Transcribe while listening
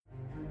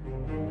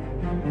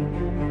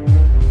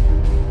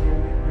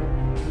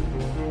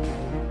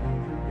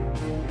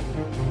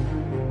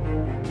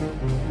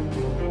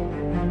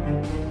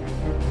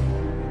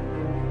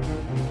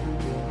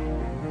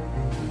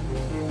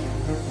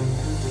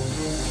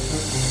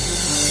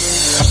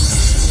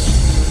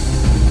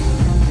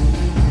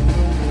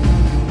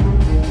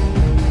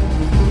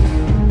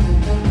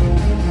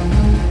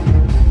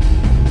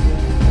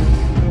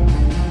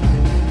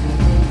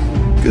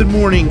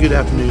morning, good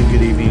afternoon,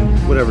 good evening,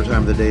 whatever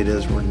time of the day it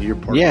is. We're in your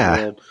part of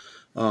the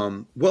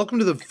world. Welcome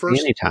to the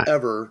first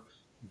ever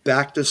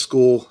back to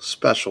school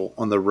special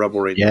on the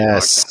Rebel Radio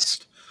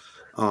podcast.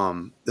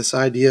 This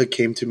idea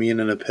came to me in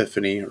an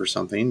epiphany or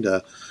something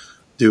to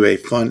do a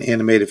fun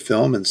animated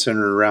film and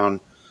center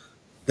around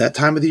that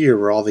time of the year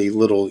where all the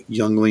little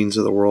younglings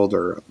of the world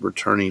are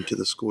returning to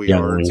the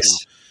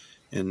schoolyards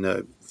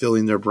and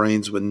filling their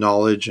brains with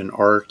knowledge and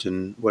art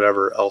and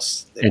whatever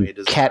else they may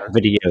desire. Cat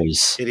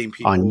videos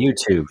on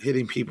YouTube.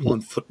 Hitting people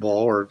in football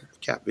or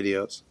cat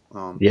videos.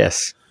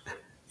 Yes.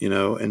 You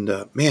know, and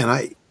man,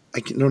 I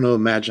don't know,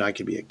 imagine I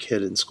could be a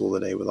kid in school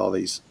today with all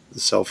the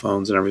cell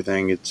phones and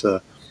everything. It's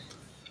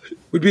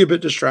would be a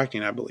bit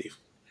distracting, I believe.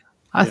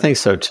 I think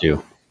so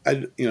too.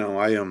 I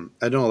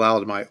don't allow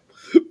my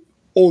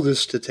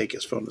oldest to take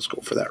his phone to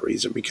school for that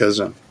reason,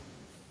 because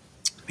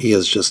he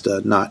is just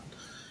not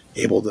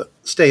able to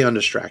stay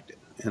undistracted.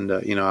 And,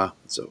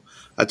 so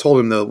I told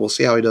him, though, we'll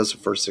see how he does the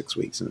first 6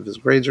 weeks. And if his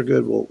grades are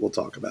good, we'll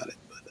talk about it.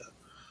 But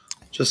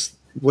just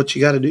what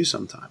you got to do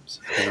sometimes.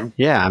 You know?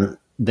 Yeah.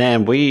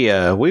 Then we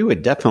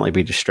would definitely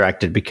be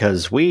distracted,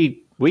 because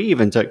we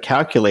even took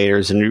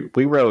calculators and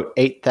we wrote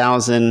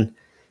 8,000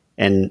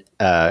 and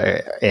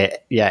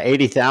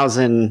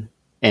 80,000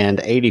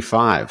 and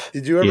 85.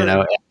 Did you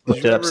ever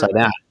flipped it upside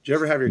down? Did you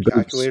ever have your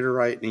calculator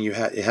right and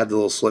it had the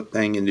little slip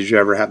thing? And did you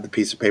ever have the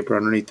piece of paper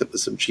underneath it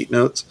with some cheat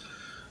notes?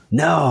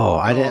 No,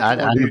 I didn't. I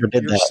never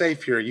did that. You're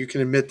safe here. You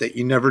can admit that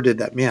you never did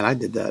that. Man, I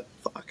did that.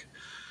 Fuck.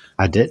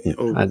 I didn't.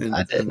 I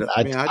didn't.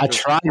 I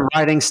tried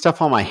writing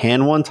stuff on my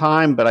hand one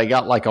time, but I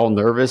got like all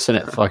nervous and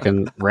it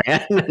fucking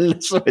ran,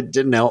 and so it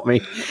didn't help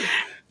me.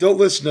 Don't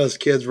listen to us,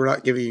 kids. We're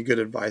not giving you good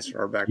advice for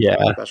our back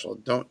special.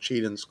 Don't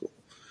cheat in school.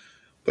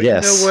 But you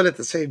know what? At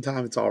the same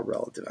time, it's all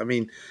relative. I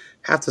mean,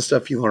 half the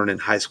stuff you learn in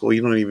high school,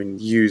 you don't even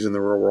use in the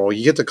real world.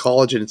 You get to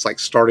college and it's like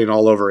starting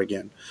all over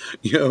again,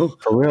 For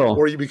real.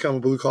 Or you become a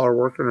blue collar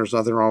worker and there's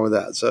nothing wrong with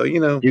that. So, you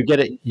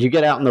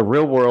get out in the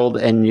real world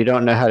and you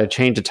don't know how to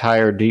change a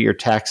tire, do your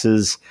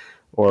taxes,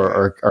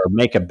 or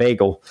make a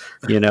bagel,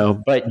 but you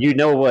know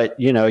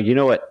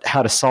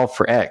how to solve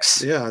for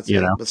X. Yeah.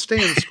 But stay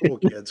in school,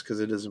 kids,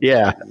 because it is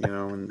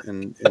important,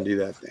 and do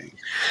that thing.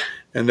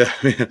 And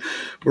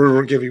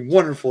we're giving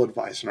wonderful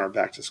advice in our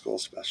back to school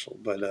special,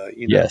 but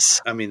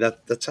yes, I mean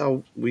that's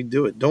how we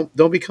do it.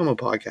 Don't become a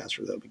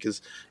podcaster though,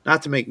 because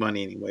not to make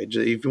money anyway.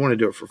 If you want to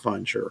do it for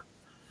fun, sure.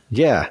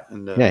 Yeah,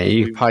 and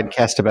you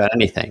podcast about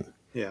anything.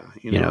 Yeah,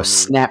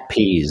 snap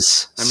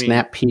peas,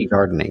 snap pea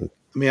gardening.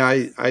 I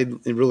mean, I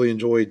really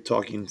enjoyed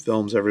talking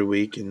films every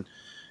week, and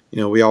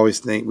we always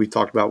think, we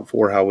talked about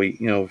before how we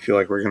feel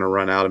like we're going to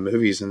run out of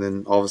movies, and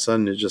then all of a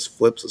sudden it just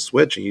flips a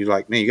switch, and you're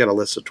like, man, you got a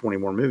list of 20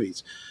 more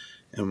movies.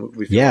 And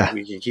we feel like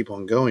we can keep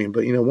on going.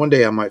 But, one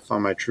day I might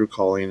find my true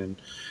calling and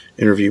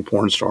interview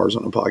porn stars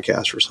on a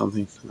podcast or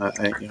something.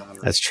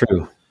 That's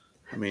true.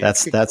 I mean,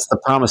 that's the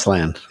promised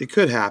land. It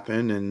could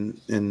happen.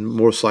 And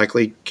most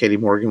likely Katie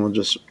Morgan will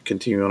just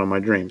continue on my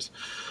dreams.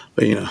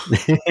 But,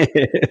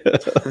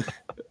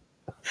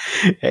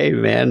 hey,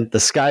 man, the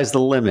sky's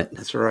the limit.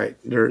 That's right.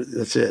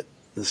 That's it.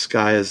 The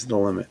sky is the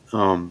limit.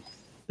 But,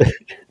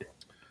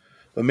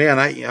 man,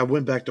 I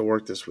went back to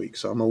work this week,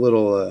 so I'm a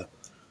little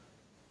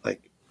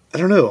I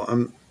don't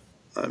know.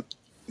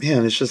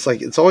 Man, it's just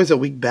like, it's always a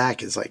week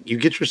back. It's like you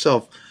get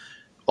yourself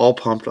all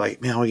pumped,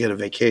 like, man, I get a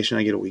vacation,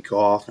 I get a week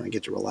off, and I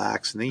get to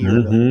relax. And then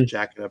you're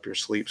jacking up your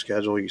sleep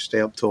schedule. You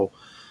stay up till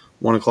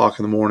 1 o'clock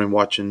in the morning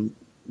watching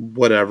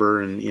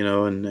whatever, and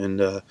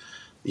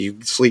you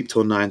sleep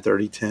till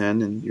 9:30,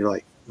 10, and you're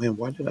like, man,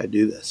 why did I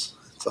do this?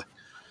 It's like,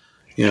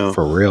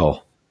 for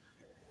real.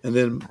 And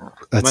then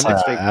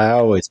I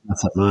always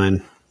mess up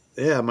mine.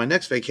 Yeah, my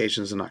next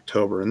vacation is in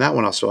October, and that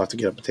one I'll still have to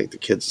get up and take the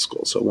kids to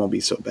school, so it won't be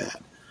so bad.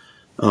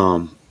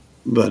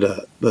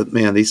 But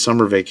man, these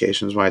summer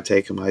vacations, when I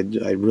take them, I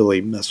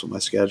really mess with my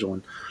schedule,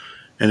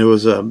 and it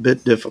was a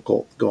bit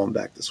difficult going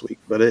back this week.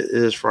 But it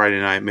is Friday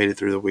night, made it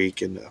through the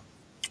week, and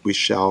we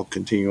shall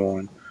continue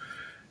on.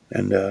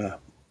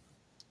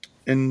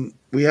 And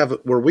we have,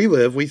 where we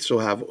live, we still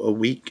have a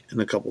week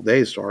and a couple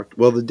days start.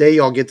 Well, the day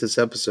y'all get this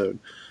episode,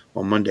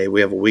 on Monday,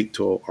 we have a week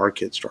till our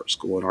kids start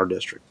school in our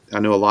district.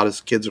 I know a lot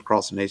of kids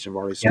across the nation have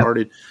already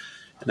started,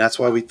 and that's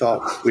why we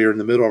thought we were in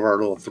the middle of our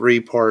little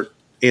 3-part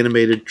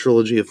animated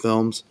trilogy of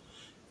films,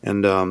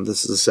 and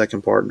this is the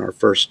second part in our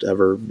first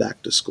ever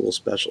back to school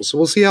special. So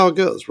we'll see how it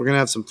goes. We're going to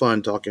have some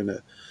fun talking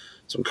to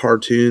some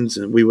cartoons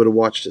and we would have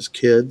watched as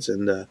kids,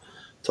 and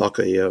talk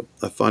a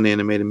fun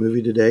animated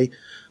movie today.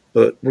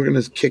 But we're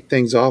going to kick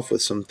things off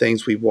with some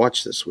things we've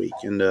watched this week,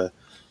 and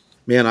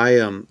man,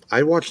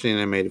 I watched an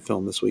animated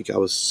film this week. I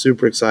was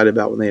super excited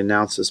about when they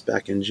announced this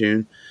back in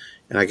June,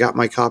 and I got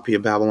my copy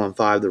of Babylon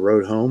 5: The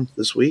Road Home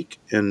this week,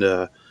 and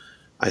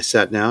I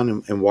sat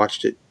down and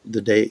watched it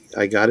the day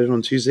I got it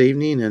on Tuesday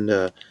evening.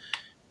 And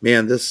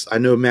man, I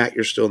know, Matt,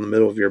 you're still in the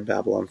middle of your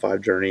Babylon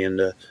 5 journey,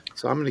 and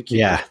so I'm going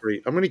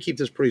to keep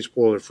this pretty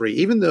spoiler free,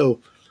 even though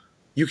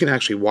you can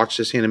actually watch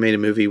this animated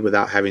movie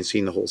without having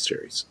seen the whole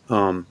series.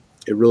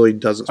 It really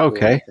doesn't spoil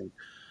anything.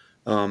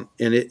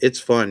 It's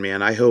fun,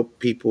 man. I hope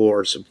people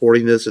are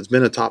supporting this. It's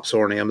been a top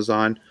seller on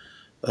Amazon.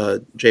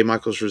 J.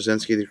 Michael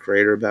Straczynski, the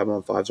creator of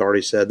Babylon 5, has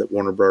already said that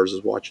Warner Bros.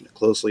 Is watching it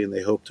closely, and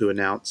they hope to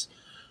announce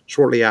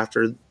shortly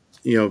after,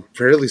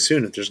 fairly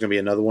soon, if there's going to be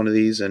another one of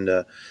these. And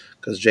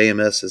because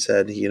JMS has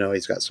said,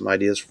 he's got some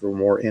ideas for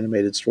more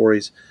animated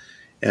stories.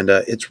 And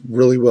it's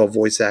really well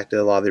voice acted.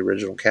 A lot of the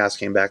original cast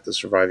came back, the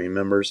surviving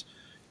members.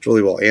 It's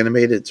really well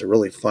animated. It's a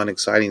really fun,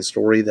 exciting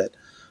story that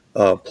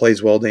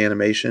plays well to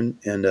animation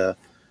and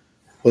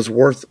was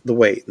worth the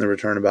wait in the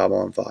Return of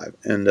Babylon 5.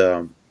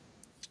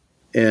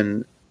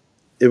 And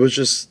it was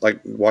just like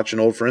watching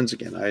old friends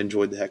again. I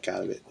enjoyed the heck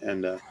out of it.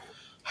 And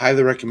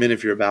highly recommend,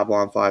 if you're a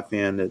Babylon 5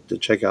 fan, to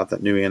check out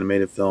that new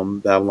animated film,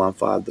 Babylon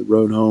 5, The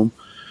Road Home.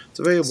 It's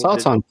available. Saw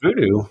it's on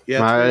Vudu.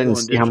 Yeah, I didn't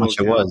see how much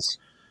it was.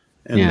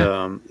 And,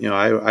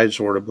 I just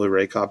ordered a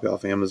Blu-ray copy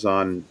off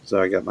Amazon,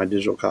 so I got my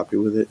digital copy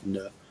with it. And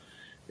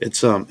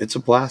it's a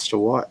blast to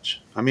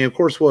watch. I mean, of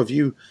course, well, if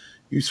you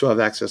still have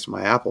access to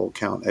my Apple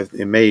account,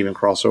 it may even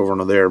cross over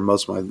into there.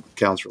 Most of my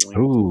accounts are linked.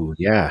 Ooh,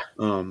 yeah.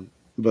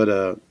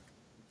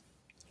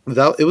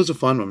 It was a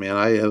fun one, man.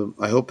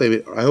 I hope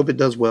it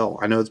does well.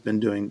 I know it's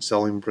been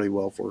selling pretty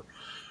well for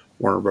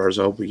Warner Bros.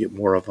 I hope we get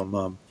more of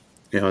them.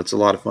 It's a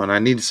lot of fun. I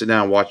need to sit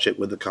down and watch it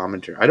with the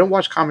commentary. I don't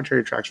watch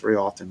commentary tracks very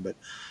often, but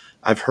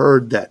I've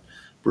heard that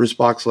Bruce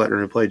Boxleitner,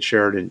 who played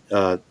Sheridan,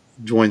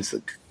 joins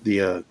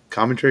the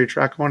commentary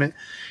track on it,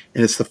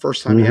 and it's the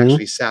first time he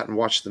actually sat and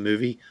watched the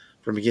movie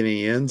from beginning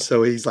to end.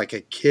 So he's like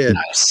a kid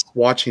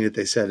watching it.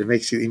 They said he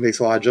makes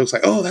a lot of jokes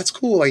like, "Oh, that's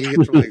cool!" Like he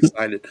gets really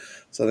excited.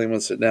 So they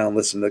want to sit down and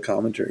listen to the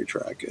commentary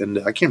track. And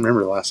I can't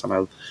remember the last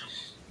time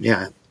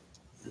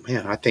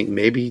I think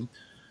maybe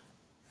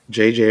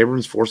J.J.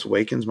 Abrams' Force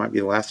Awakens might be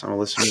the last time I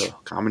listened to a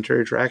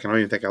commentary track. I don't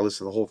even think I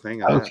listened to the whole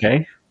thing.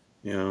 Okay.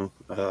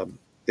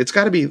 It's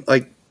got to be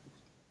like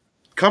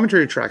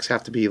commentary tracks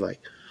have to be like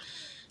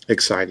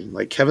exciting.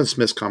 Like Kevin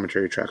Smith's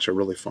commentary tracks are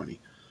really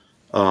funny.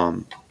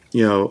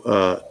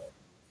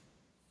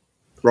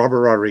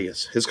 Robert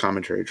Rodriguez, his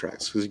commentary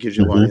tracks, because it gives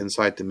you a lot of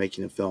insight to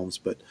making of films.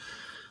 But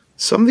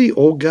some of the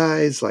old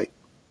guys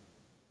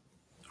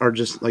are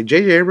just like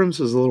J.J. Abrams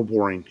is a little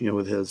boring,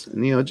 with his,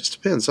 and it just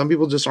depends. Some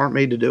people just aren't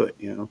made to do it,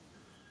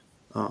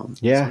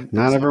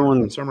 not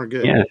everyone. Some are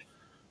good,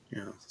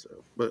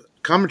 but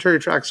commentary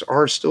tracks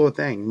are still a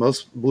thing.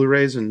 Most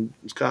Blu-rays and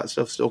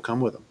stuff still come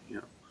with them,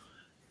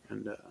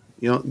 and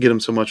you don't get them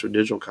so much with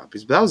digital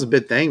copies. But that was a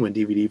big thing when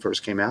DVD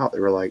first came out. They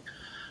were like,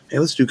 "Hey,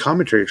 let's do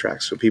commentary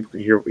tracks so people can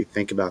hear what we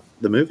think about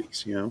the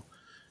movies,"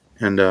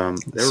 And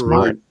they were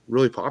really,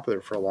 really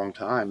popular for a long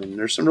time. And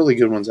there's some really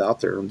good ones out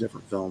there on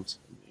different films.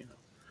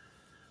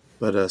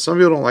 But some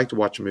people don't like to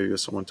watch a movie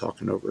with someone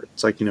talking over it.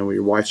 It's like, when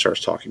your wife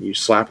starts talking, you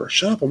slap her,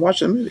 "Shut up and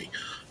watch the movie."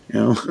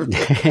 So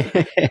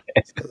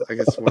I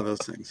guess it's one of those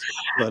things.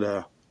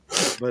 But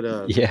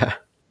yeah.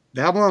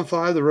 Babylon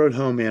 5, The Road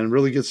Home, man,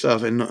 really good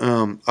stuff. And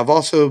I've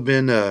also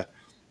been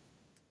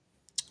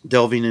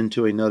delving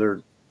into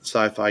another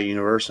sci-fi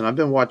universe, and I've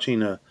been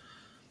watching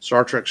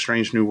Star Trek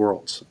Strange New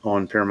Worlds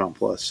on Paramount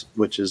Plus,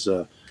 which is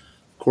of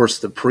course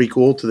the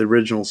prequel to the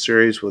original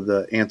series with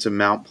Anson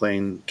Mount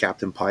playing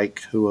Captain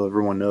Pike, who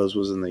everyone knows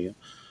was in the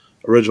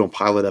original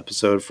pilot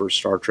episode for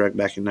Star Trek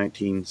back in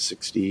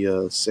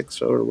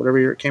 1966 or whatever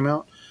year it came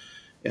out.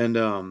 And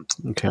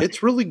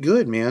it's really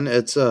good, man.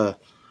 It's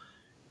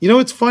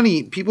it's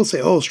funny. People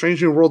say, "Oh,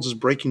 Strange New Worlds is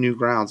breaking new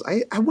grounds."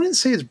 I wouldn't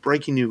say it's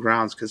breaking new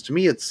grounds, because to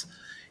me it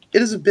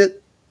is a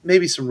bit,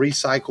 maybe some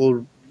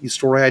recycled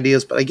story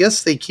ideas, but I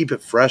guess they keep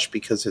it fresh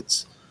because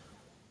it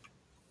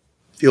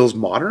feels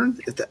modern,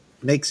 if that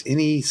makes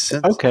any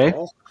sense at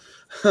all.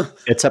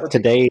 It's up to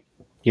date,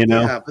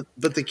 Yeah,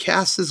 but the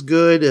cast is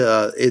good.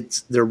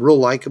 They're real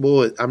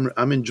likable.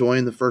 I'm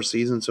enjoying the first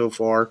season so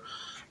far.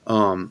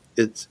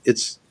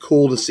 It's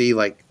cool to see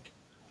like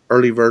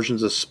early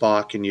versions of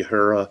Spock and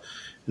Uhura, and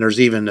there's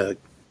even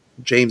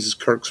James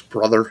Kirk's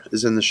brother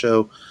is in the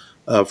show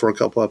for a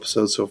couple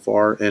episodes so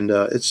far, and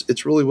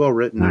it's really well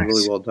written and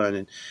really well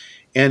done,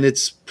 and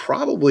it's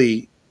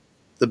probably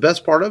the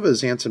best part of it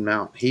is Anson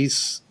Mount.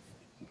 He's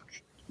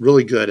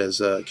really good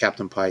as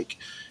Captain Pike,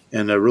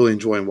 and really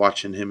enjoying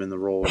watching him in the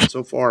role. And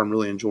so far, I'm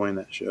really enjoying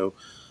that show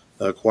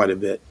quite a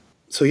bit.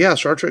 So yeah,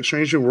 Star Trek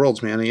Strange New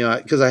Worlds, man.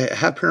 Because I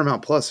have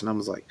Paramount Plus, and I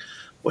was like,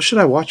 what should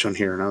I watch on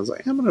here? And I was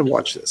like, I'm going to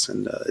watch this,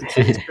 and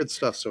it's good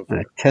stuff so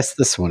far. Test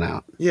this one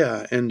out.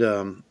 Yeah, and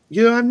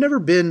I've never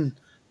been.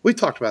 We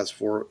talked about this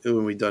before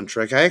when we done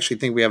Trek. I actually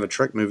think we have a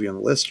Trek movie on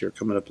the list here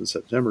coming up in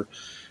September,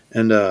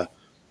 and I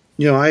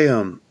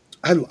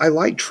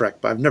like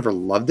Trek, but I've never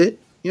loved it.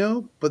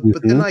 But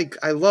then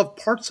I love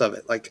parts of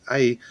it. Like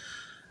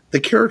the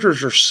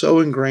characters are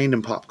so ingrained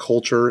in pop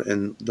culture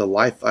and the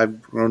life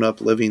I've grown up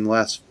living the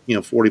last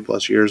 40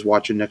 plus years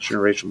watching Next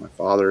Generation with my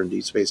father and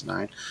Deep Space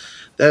Nine,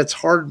 that it's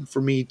hard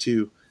for me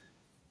to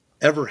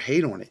ever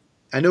hate on it.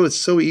 I know it's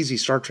so easy.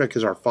 Star Trek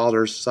is our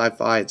father's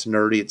sci-fi. It's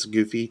nerdy. It's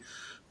goofy,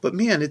 but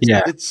man,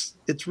 it's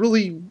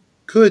really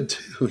good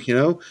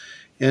too.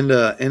 And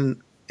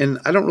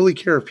I don't really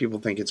care if people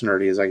think it's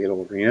nerdy as I get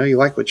older. You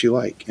like what you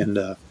like, and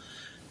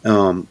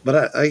But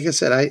like I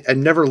said, I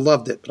never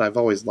loved it, but I've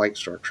always liked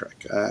Star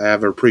Trek. I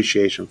have an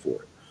appreciation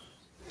for it.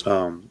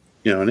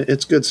 And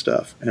it's good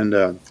stuff.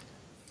 And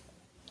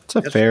It's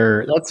a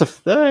fair. That's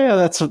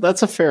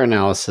a fair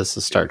analysis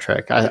of Star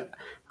Trek.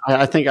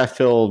 I think I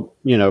feel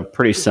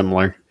pretty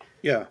similar.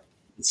 yeah,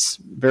 It's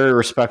very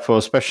respectful,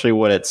 especially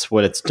what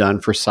it's done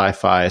for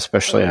sci-fi,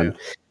 especially on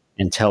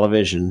in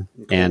television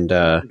and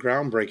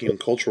groundbreaking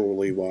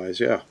culturally wise.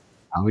 Yeah.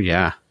 oh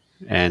yeah,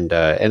 and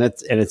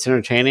it's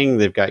entertaining.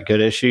 They've got good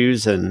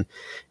issues and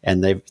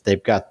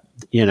they've got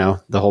the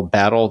whole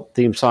battle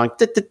theme song.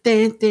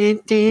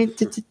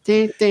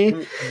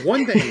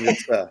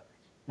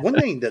 One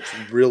thing that's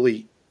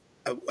really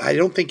I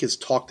don't think is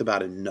talked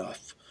about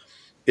enough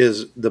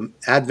is the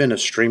advent of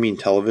streaming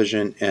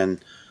television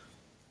and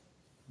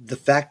the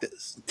fact that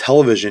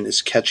television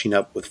is catching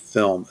up with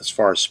film as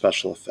far as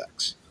special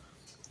effects.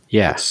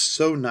 Yeah, It's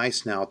so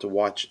nice now to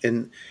watch,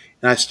 and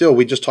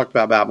we just talked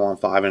about Babylon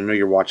 5, and I know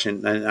you're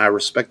watching, and I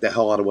respect the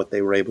hell out of what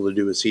they were able to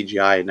do with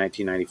CGI in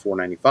 1994,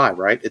 95.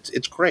 Right?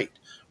 It's great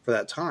for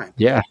that time,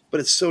 yeah, but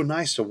it's so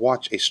nice to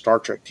watch a Star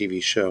Trek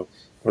TV show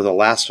or The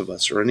Last of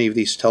Us or any of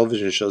these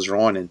television shows are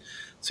on and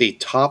see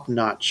top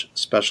notch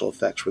special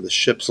effects where the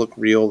ships look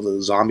real,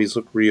 the zombies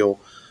look real.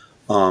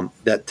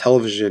 That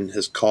television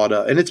has caught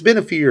up, and it's been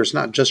a few years,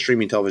 not just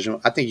streaming television.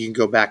 I think you can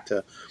go back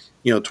to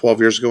 12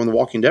 years ago when The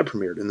Walking Dead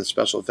premiered and the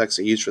special effects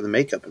they used for the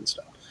makeup and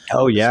stuff.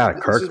 oh yeah,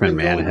 This has Kirkman,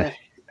 been man.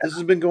 this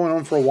has been going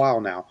on for a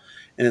while now,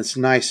 and it's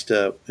nice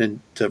for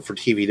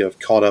TV to have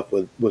caught up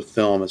with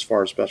film as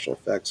far as special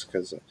effects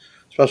because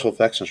special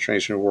effects in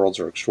Strange New Worlds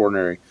are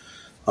extraordinary.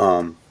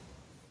 Um,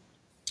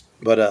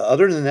 but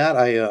other than that,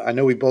 I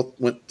know we both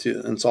went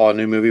to and saw a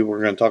new movie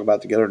we're going to talk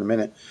about together in a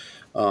minute.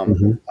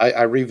 Mhm.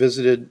 I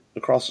revisited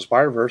Across the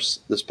Spider Verse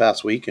this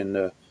past week,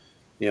 and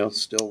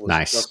still was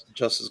Nice.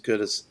 just as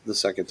good as the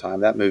second time.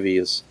 That movie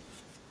is,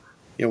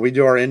 we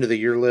do our end of the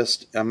year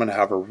list. I'm going to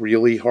have a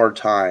really hard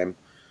time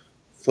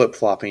flip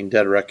flopping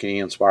Dead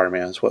Reckoning and Spider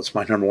Man. Is what's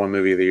my number one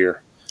movie of the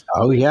year.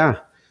 Oh yeah,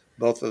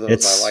 Both of those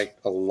it's I like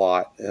a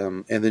lot,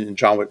 and then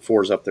John Wick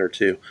 4 is up there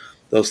too.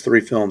 Those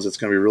three films, it's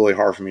going to be really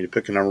hard for me to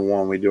pick a number one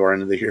when we do our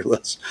end of the year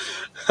list.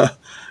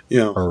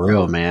 for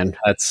real, man.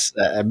 That's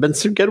been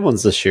some good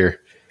ones this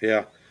year.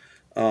 Yeah.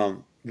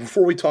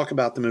 Before we talk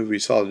about the movie we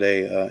saw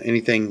today,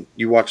 anything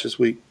you watched this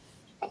week?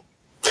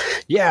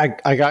 Yeah,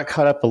 I got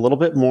caught up a little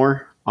bit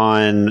more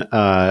on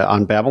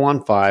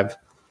Babylon 5.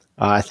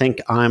 I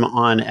think I'm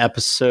on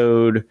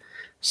episode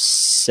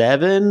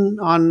 7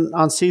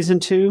 on season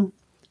 2.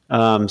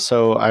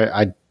 So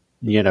I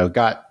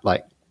got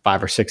like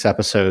 5 or 6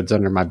 episodes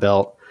under my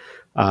belt,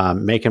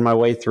 making my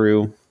way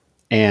through,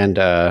 and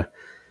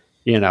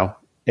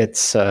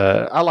it's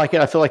I like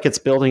it. I feel like it's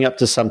building up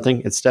to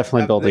something. It's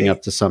definitely building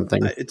up to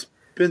something. It's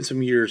been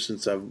some years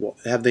since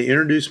have they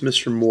introduced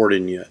Mr.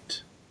 Morden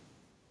yet?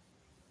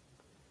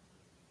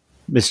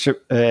 Mr.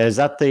 Is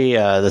that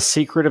the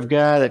secretive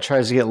guy that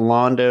tries to get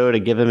Londo to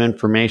give him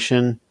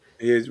information?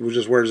 He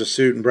just wears a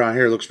suit and brown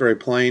hair. Looks very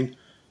plain.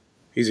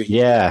 He's a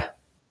Yeah,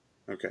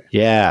 okay.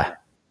 yeah,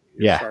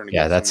 You're starting to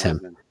yeah. get That's some him.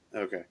 of them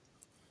then. Okay. I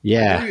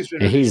Yeah, think he's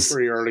been and introduced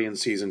pretty early in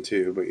season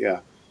 2, but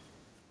yeah.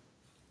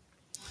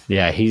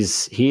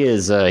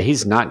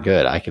 he's not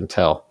good. I can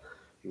tell.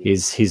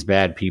 He's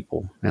bad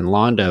people, and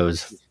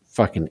Londo's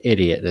fucking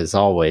idiot as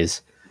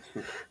always.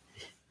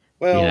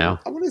 Well,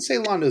 I wouldn't say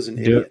Londo's an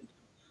Do- idiot.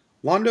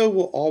 Londo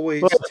will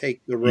always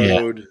take the Yeah.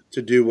 road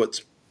to do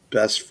what's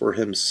best for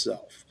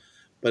himself,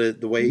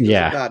 but the way he goes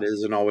Yeah. about it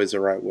isn't always the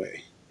right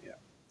way. Yeah.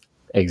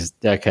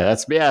 Okay,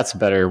 that's a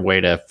better way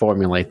to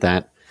formulate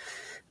that.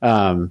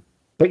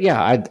 But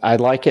yeah, I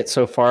like it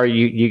so far.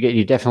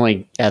 You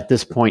definitely at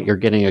this point you're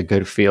getting a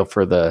good feel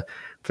for the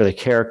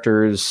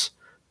characters.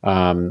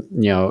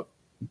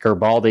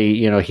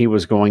 Garibaldi, he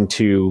was going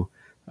to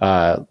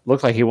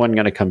look like he wasn't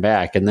going to come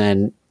back, and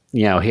then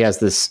he has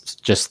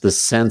this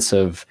sense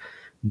of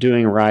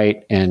doing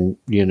right and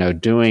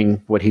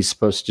doing what he's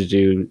supposed to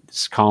do.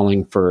 This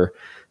calling for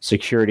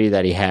security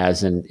that he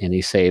has, and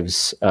he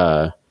saves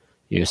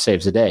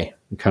saves the day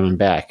coming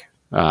back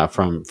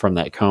from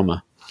that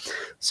coma.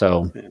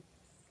 So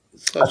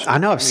I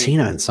know I've seen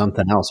it in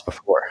something else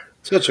before.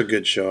 Such a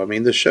good show. I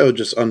mean, the show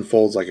just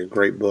unfolds like a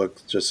great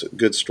book, just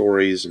good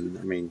stories, and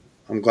I mean,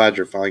 I'm glad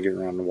you're finally getting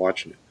around to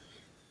watching it.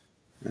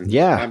 And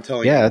Yeah, I'm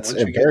telling yeah, you, it's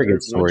a very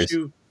good stories.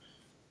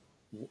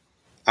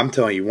 I'm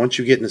telling you, once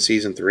you get into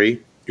season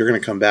 3, you're going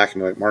to come back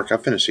and be like, Mark, I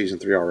finished season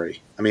 3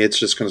 already. I mean, it's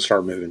just going to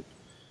start moving.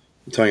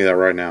 I'm telling you that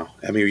right now.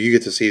 I mean, you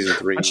get to season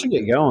 3, Once you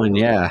get going,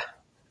 yeah,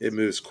 it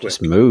moves quick.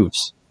 just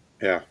moves.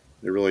 Yeah,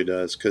 it really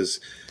does. Because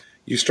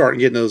you start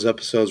getting those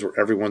episodes where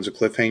everyone's a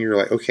cliffhanger. You're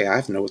like, okay, I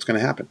have to know what's going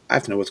to happen. I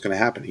have to know what's going to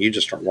happen. And you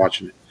just start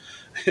watching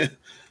it.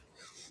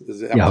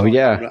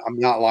 I'm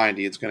not lying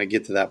to you. It's going to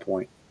get to that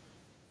point.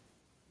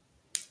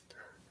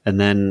 And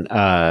then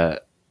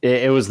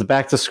it was the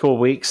back to school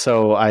week,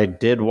 so I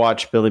did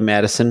watch Billy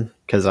Madison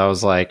because I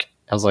was like,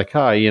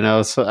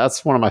 oh, so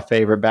that's one of my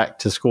favorite back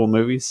to school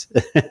movies.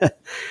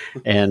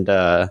 And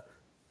the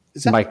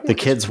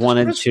kids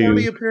wanted Chris to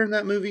Farley appear in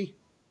that movie.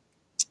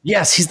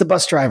 Yes, he's the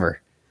bus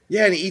driver.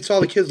 Yeah, and he eats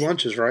all the kids'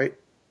 lunches, right?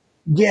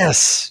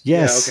 Yes.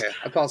 Yeah, okay.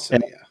 I thought so,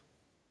 And yeah.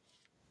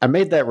 I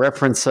made that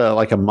reference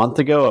like a month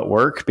ago at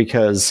work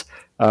because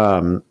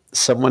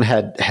someone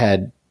had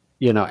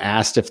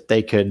asked if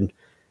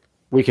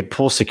we could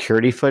pull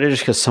security footage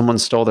because someone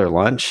stole their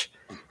lunch,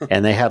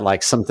 and they had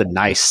like something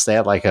nice. They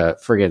had like a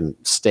friggin'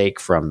 steak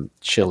from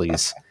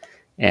Chili's,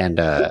 and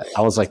I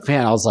was like,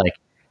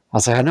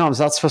 I know I'm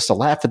not supposed to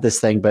laugh at this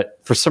thing, but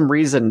for some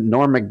reason,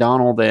 Norm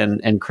Macdonald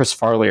and Chris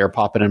Farley are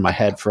popping in my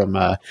head from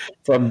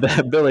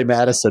Billy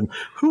Madison.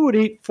 Who would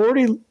eat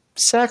 40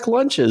 sack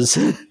lunches?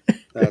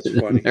 That's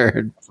funny.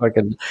 They're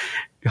fucking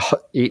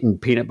eating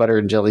peanut butter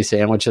and jelly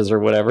sandwiches or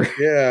whatever.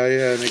 Yeah,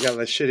 and they got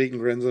that shit-eating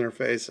grins on their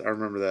face. I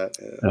remember that.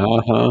 Yeah.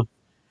 Uh-huh.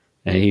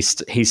 And he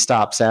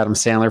stops Adam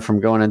Sandler from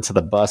going into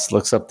the bus,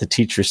 looks up the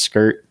teacher's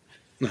skirt.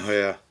 Oh,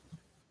 yeah.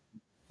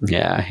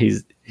 Yeah,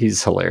 he's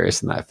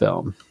hilarious in that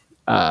film.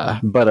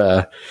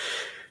 But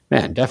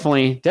man,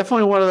 definitely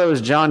one of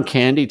those John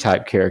Candy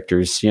type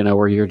characters,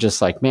 where you're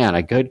just like, man,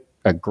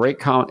 a great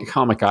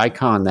comic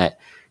icon that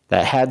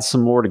had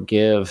some more to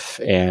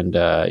give and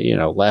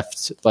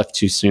left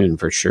too soon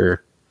for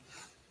sure.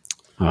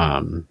 Yeah,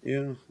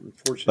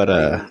 unfortunately,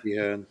 but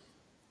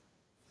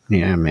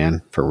yeah,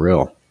 man, for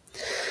real.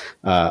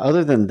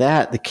 Other than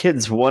that, the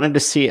kids wanted to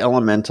see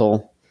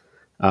Elemental,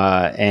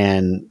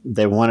 and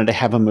they wanted to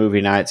have a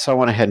movie night, so I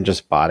went ahead and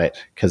just bought it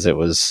because it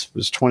was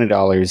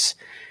 $20,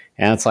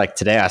 and it's like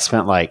today I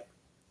spent like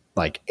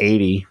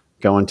 $80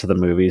 going to the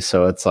movies,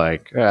 so it's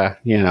like I'll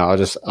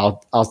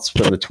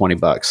spend the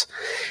 $20,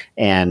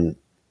 and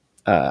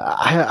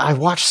I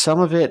watched some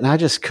of it and I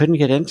just couldn't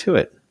get into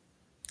it.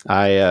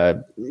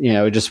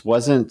 It just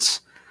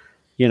wasn't.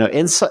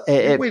 Inside.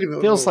 It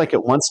feels like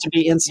it wants to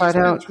be Inside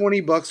Out.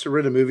 $20 to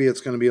rent a movie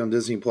that's going to be on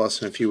Disney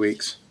Plus in a few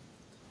weeks.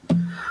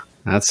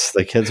 That's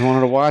the kids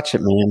wanted to watch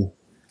it, man.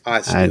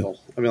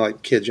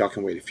 Like kids, y'all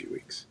can wait a few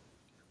weeks.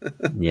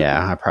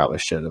 Yeah, I probably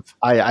should have.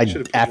 I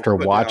after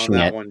watching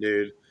it, one,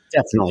 dude.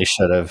 Definitely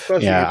should have.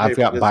 Yeah, I've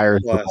got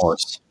buyer's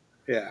remorse.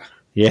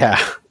 Yeah.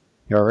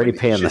 You're already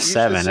paying the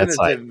 $7. It's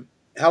like,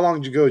 how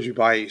long ago did you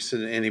buy? You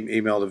send an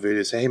email to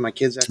Voodoo, say, "Hey, my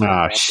kids."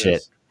 Oh shit.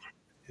 This.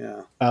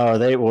 Yeah. Oh,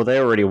 they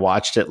already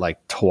watched it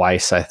like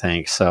twice, I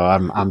think. So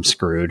I'm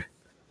screwed.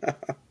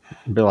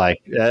 Be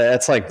like,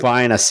 it's like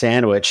buying a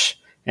sandwich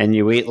and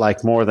you eat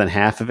like more than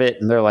half of it,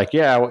 and they're like,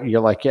 yeah.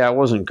 You're like, yeah, it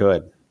wasn't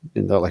good.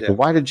 And they're like, well,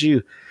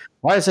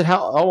 why is it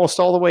almost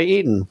all the way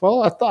eaten?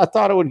 Well, I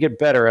thought it would get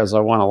better as I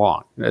went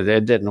along.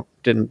 It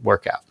didn't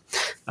work out.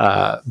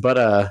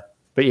 But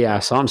yeah,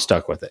 so I'm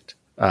stuck with it.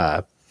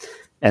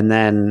 And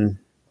then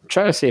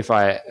try to see if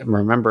I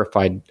remember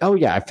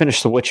I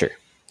finished The Witcher.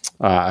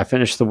 I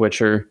finished The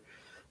Witcher,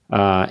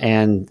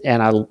 and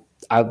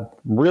I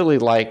really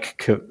like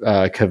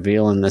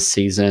Cavill in this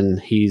season.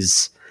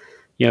 He's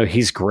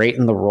great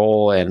in the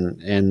role,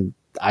 and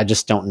I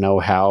just don't know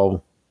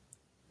how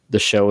the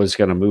show is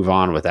going to move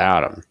on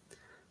without him.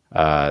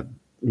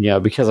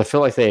 Because I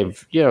feel like they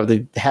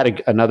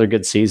had another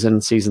good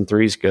season. Season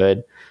 3 is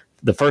good.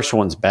 The first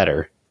one's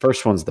better.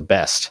 First one's the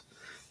best.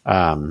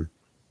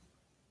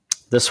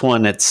 This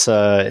one, it's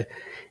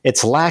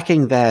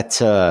lacking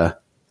that.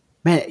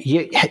 Man,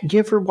 you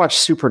ever watch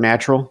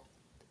Supernatural?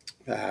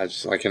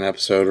 Just like an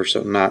episode or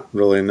something, not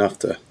really enough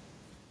to,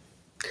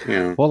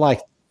 Well,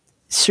 like,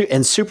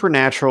 in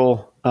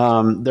Supernatural,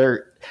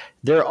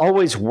 they're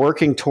always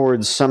working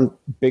towards some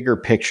bigger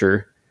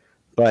picture,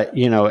 but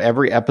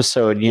every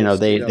episode,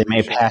 they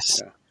may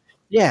pass.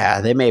 Yeah,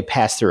 they may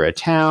pass through a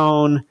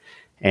town,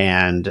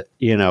 and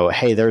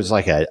hey, there's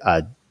like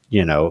a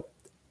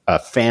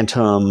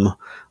phantom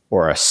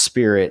or a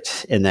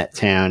spirit in that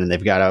town, and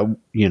they've got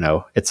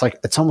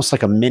it's almost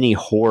like a mini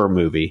horror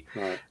movie,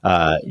 right.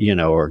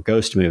 Or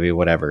ghost movie,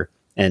 whatever.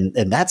 And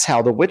that's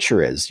how The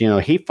Witcher is.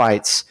 He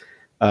fights,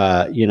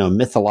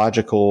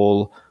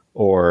 mythological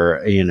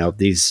or,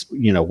 these,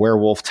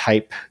 werewolf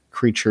type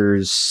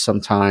creatures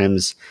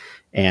sometimes.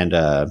 And,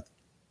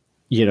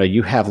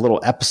 you have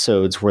little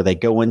episodes where they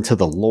go into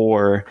the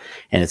lore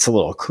and it's a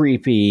little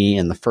creepy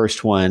in the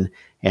first one.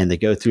 And they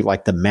go through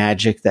like the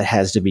magic that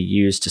has to be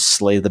used to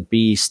slay the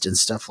beast and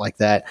stuff like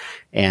that.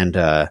 And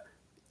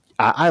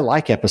I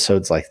like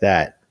episodes like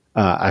that.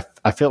 I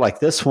feel like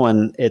this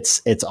one,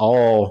 it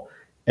all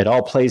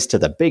plays to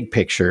the big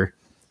picture,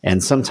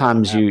 and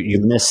sometimes you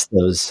miss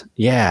those.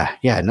 Yeah,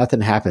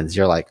 nothing happens.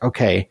 You're like,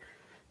 okay,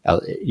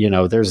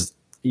 there's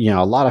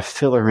a lot of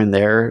filler in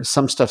there.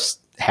 Some stuff's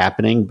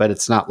happening, but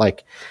it's not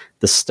like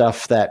the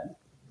stuff that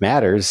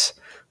matters.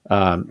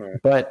 Right.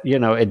 But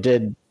it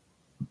did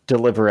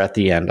deliver at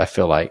the end, I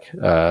feel like,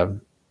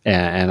 and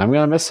I'm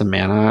gonna miss him,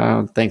 man. I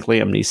don't think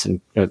Liam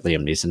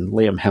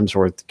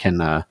Hemsworth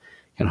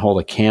can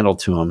hold a candle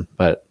to him,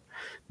 but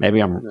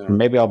maybe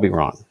I'll be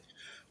wrong.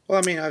 Well,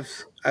 I mean,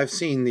 I've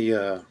seen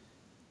the.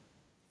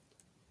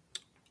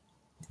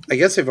 I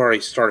guess they've already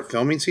started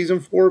filming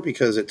season 4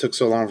 because it took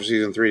so long for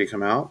season 3 to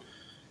come out,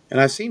 and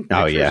I've seen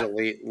pictures of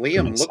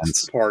Liam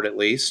looks the part at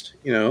least.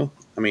 I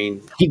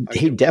mean,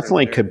 he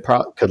definitely could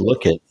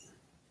look it.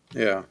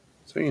 Yeah,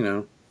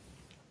 so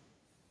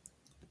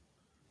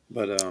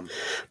But But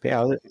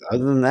yeah, other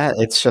than that,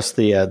 it's just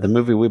the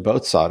movie we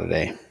both saw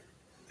today.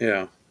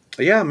 yeah,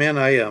 yeah,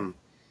 man.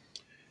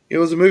 It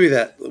was a movie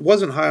that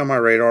wasn't high on my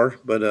radar,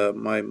 but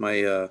my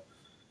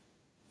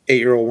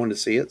 8-year-old wanted to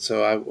see it,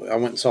 so I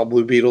went and saw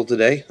Blue Beetle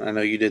today. I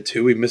know you did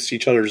too. We missed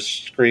each other's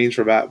screens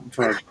for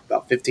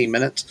about 15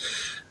 minutes,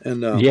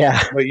 and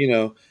Yeah, but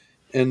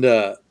and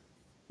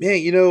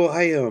man,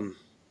 I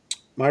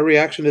my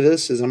reaction to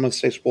this is I'm gonna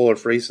stay spoiler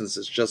free since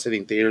it's just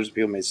hitting theaters.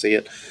 People may see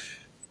it.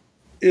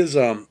 Is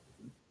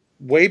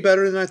way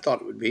better than I thought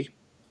it would be.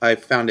 I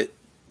found it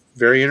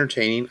very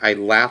entertaining. I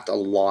laughed a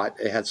lot.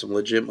 It had some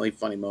legitimately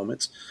funny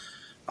moments.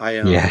 I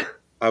yeah,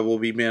 I will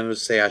be man to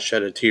say I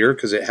shed a tear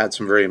because it had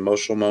some very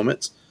emotional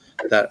moments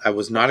that I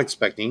was not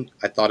expecting.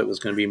 I thought it was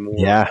going to be more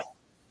yeah.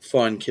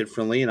 fun, kid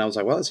friendly, and I was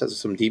like, well, this has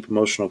some deep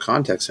emotional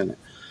context in it.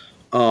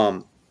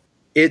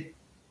 It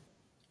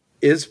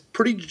is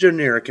pretty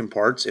generic in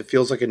parts. It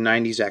feels like a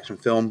 '90s action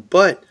film,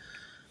 but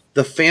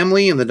the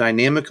family and the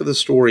dynamic of the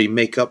story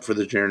make up for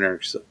the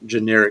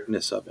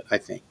genericness of it. I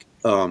think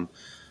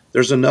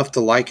there's enough to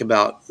like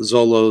about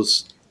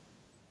Zolo's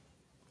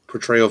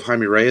portrayal of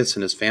Jaime Reyes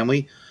and his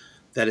family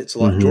that it's a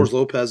lot. Hmm. George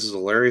Lopez is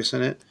hilarious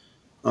in it.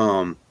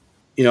 Um,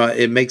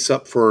 it makes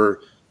up for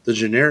the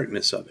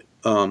genericness of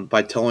it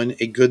by telling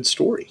a good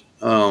story,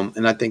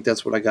 and I think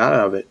that's what I got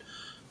out of it.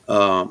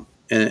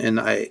 And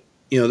I,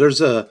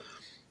 there's a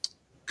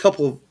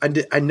couple of I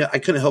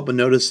couldn't help but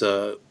notice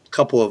a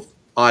couple of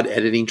odd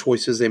editing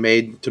choices they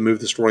made to move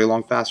the story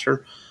along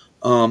faster.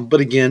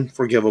 But again,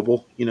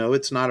 forgivable.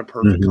 It's not a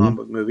perfect Hmm. comic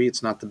book movie.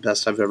 It's not the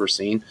best I've ever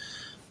seen,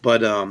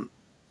 but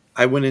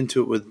I went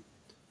into it with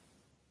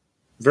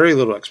very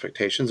little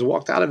expectations and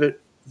walked out of it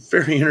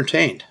very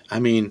entertained. I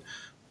mean,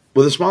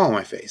 with a smile on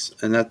my face,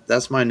 and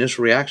that's my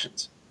initial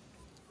reactions.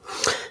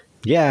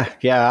 Yeah,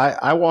 yeah.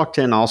 I walked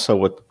in also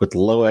with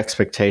low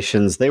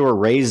expectations. They were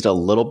raised a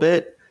little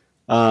bit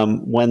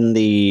when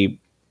the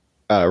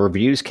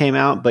reviews came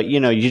out, but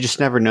you just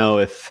never know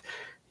if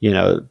you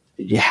know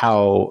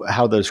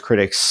how those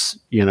critics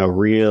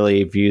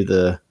really view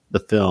the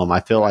film. I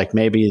feel Right. like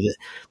maybe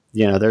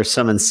there's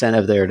some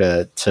incentive there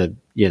to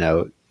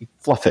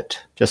fluff it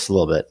just a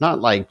little bit, not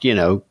like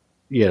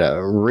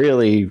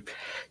really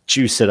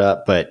juice it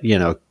up, but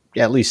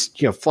at least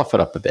fluff it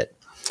up a bit.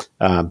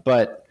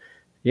 But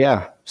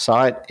yeah,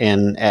 saw it,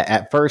 and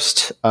at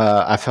first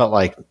I felt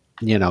like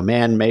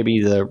man, maybe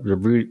the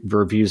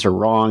reviews are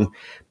wrong,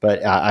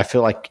 but I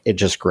feel like it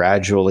just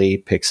gradually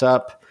picks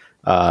up.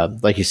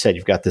 Like you said,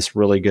 you've got this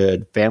really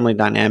good family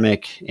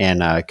dynamic,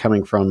 and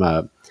coming from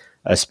a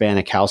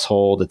Hispanic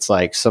household, it's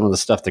like some of the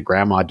stuff that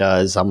grandma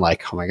does. I'm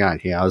like, oh my god,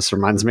 this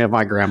reminds me of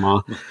my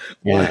grandma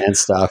Why and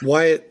stuff.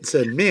 Wyatt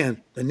said,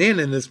 "Man, the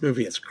Nana in this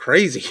movie is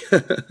crazy."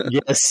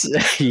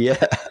 Yes,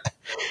 yeah.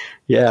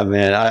 Yeah,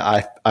 man.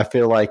 I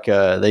feel like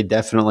they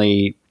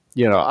definitely,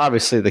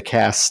 obviously the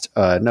cast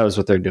knows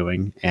what they're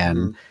doing,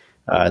 and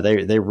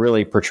Mhm. they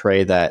really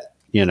portray that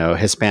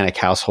Hispanic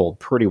household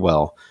pretty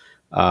well.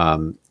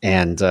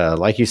 And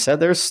like you said,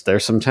 there's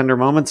some tender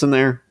moments in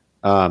there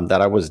that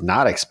I was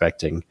not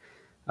expecting.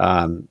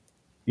 Um,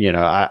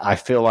 I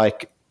feel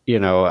like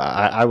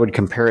I would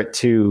compare it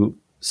to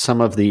some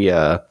of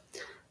the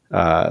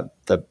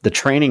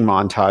training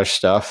montage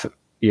stuff,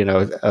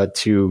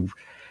 to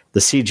the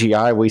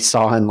CGI we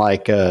saw in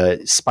like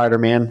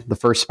Spider-Man, the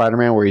first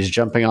Spider-Man, where he's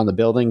jumping on the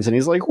buildings and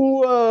he's like,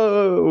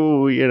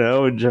 whoa,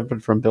 and jumping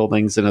from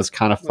buildings, and it's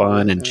kind of Oh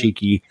fun yeah, and yeah.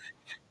 cheeky,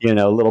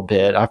 a little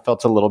bit. I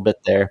felt a little bit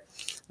there.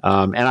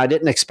 And I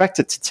didn't expect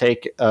it to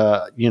take,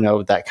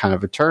 that kind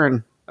of a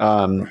turn,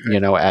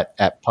 Right.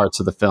 at parts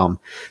of the film.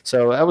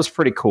 So that was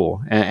pretty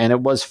cool. And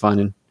it was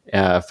fun,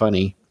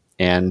 funny.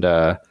 And,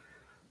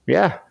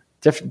 yeah,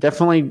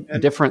 definitely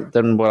And different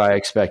than what I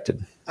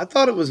expected. I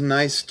thought it was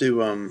nice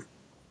to.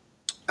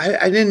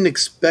 I didn't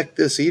expect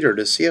this either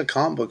to see a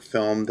comic book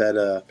film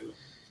that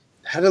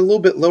had a little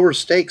bit lower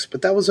stakes,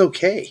 but that was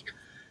okay.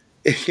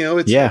 It's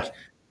Yeah. like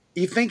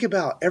you think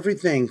about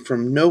everything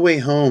from No Way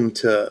Home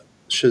to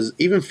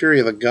even Fury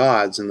of the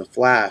Gods and The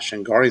Flash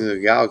and Guardians of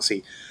the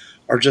Galaxy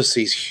are just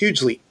these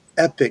hugely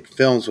epic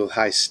films with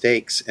high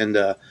stakes, and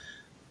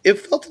it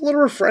felt a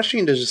little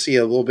refreshing to just see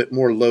a little bit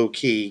more low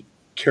key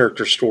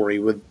character story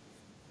with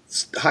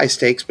high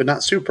stakes, but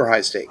not super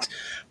high stakes.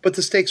 But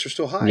the stakes are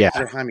still high Yeah. because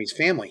they're Jaime's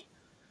family,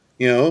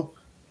 you know.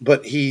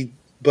 But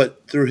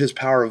but through his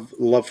power of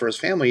love for his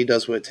family, he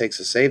does what it takes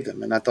to save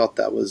them. And I thought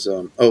that was,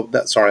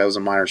 sorry, I was a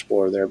minor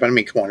spoiler there. But I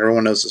mean, come on,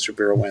 everyone knows the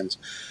superhero wins.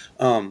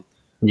 Um,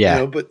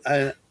 Yeah.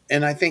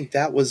 and I think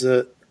that was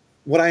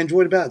what I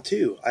enjoyed about it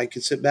too. I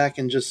could sit back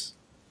and just,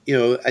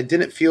 I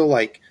didn't feel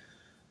like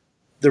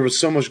there was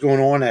so much going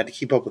on. I had to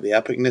keep up with the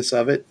epicness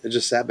of it. I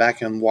just sat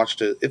back and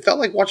watched it. It felt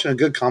like watching a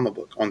good comic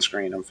book on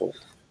screen unfold,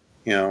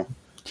 you know.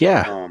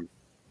 Yeah. Um,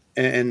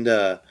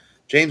 and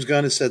James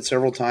Gunn has said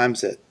several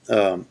times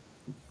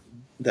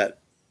that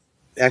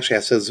actually I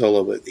said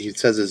Zolo, but he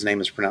says his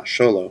name is pronounced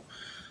Sholo.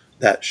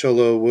 That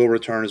Sholo will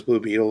return as Blue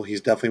Beetle.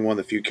 He's definitely one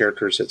of the few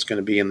characters that's going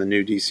to be in the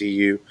new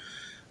DCU.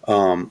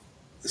 Um,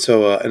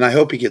 and I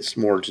hope he gets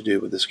more to do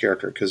with this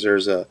character because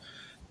there's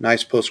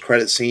nice post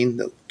credit scene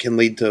that can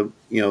lead to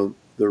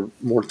the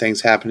more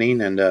things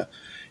happening, and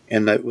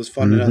it was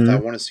fun enough that I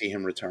Mm-hmm. want to see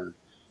him return.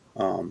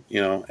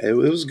 It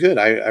was good.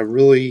 I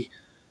really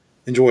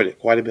enjoyed it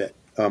quite a bit,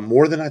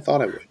 more than I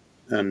thought I would,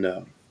 and you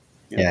know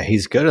Yeah,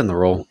 he's good in the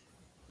role.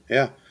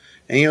 yeah,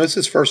 and it's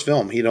his first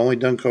film. He'd only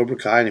done Cobra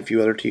Kai and a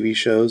few other TV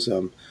shows.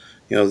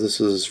 This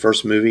was his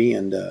first movie,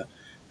 and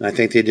I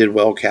think they did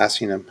well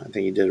casting him. I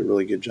think he did a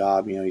really good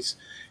job.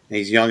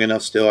 He's young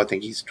enough still. I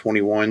think he's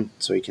 21,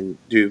 so he can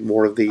do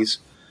more of these.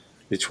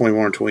 He's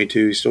 21 or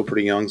 22. He's still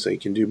pretty young, so he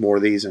can do more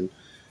of these. And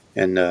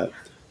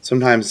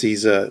sometimes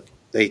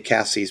they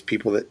cast these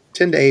people that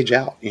tend to age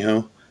out.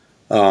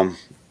 Um,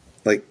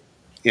 like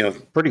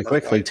Pretty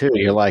quickly too.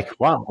 You're like,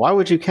 wow, why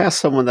would you cast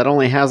someone that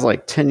only has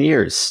like 10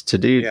 years to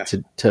do yeah,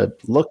 to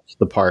look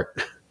the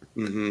part?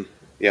 hmm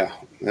yeah,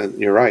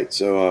 you're right.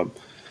 So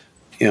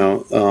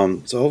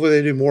hopefully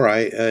they do more.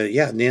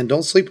 Yeah, Dan,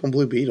 don't sleep on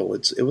Blue Beetle.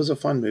 It was a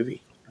fun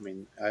movie. I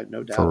mean, I had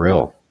no doubt For about it,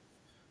 real.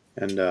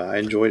 and I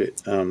enjoyed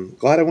it.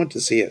 Glad I went to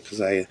see it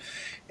because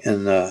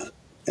and uh,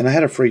 and I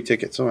had a free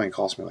ticket, so it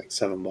cost me like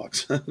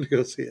 $7 to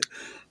go see it.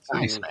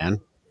 Nice, So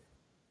man.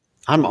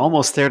 I'm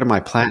almost there to my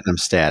platinum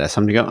status.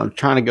 I'm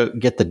trying to go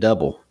get the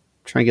double.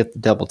 Trying to get the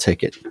double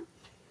ticket.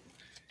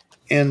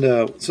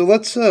 so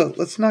let's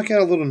knock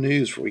out a little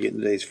news before we get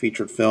into today's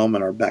featured film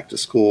and our back to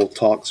school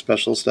talk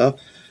special stuff.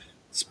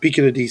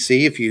 Speaking of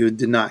DC, if you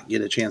did not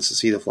get a chance to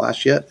see The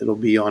Flash yet, it'll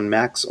be on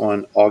Max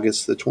on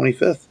August the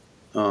 25th,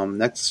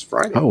 next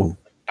Friday. Oh,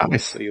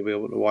 nice. So you'll be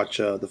able to watch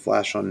The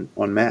Flash on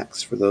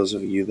Max for those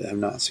of you that have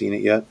not seen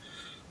it yet.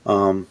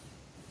 Um,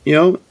 you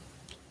know,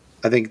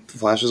 I think The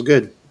Flash is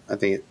good. I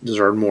think it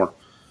deserved more.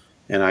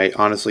 And I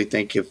honestly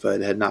think if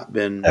it had not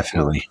been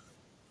Definitely.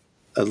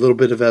 a little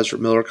bit of Ezra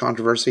Miller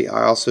controversy,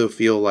 I also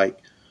feel like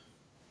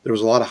there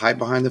was a lot of hype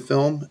behind the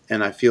film.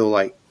 And I feel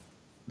like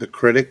the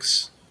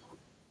critics,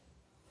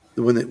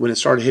 when it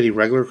started hitting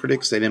regular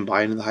critics, they didn't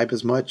buy into the hype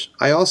as much.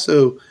 I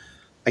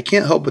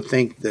can't help but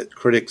think that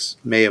critics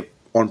may have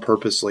on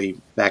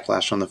purposely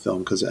backlash on the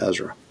film because of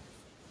Ezra.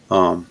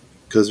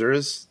 Because there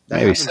is that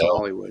Maybe happens in so.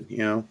 Hollywood,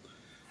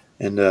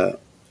 and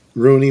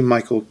ruining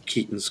Michael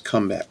Keaton's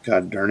comeback.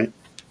 God darn it,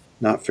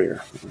 not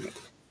fair. Let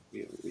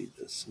me read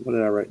this. What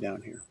did I write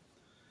down here?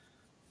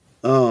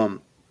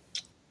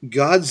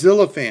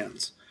 Godzilla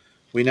fans,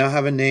 we now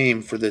have a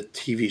name for the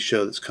TV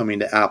show that's coming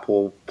to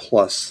Apple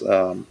Plus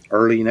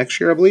early next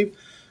year, I believe,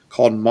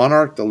 called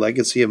Monarch: The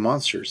Legacy of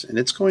Monsters, and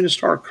it's going to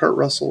star Kurt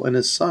Russell and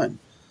his son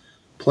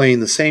playing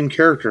the same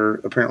character,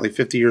 apparently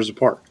 50 years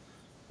apart,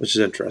 which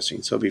is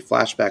interesting. So it'll be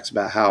flashbacks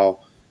about how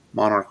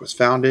Monarch was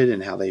founded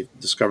and how they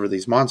discovered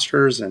these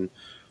monsters. And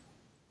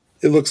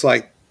it looks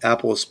like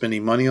Apple is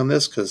spending money on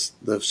this because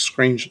the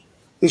screenshots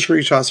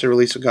they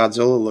released of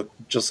Godzilla look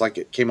just like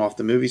it came off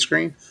the movie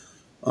screen.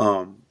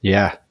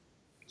 Yeah.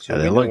 So Yeah,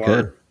 they look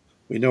good.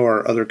 We know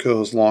our other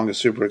co-host Long is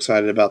super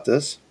excited about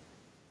this.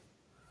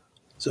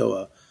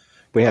 So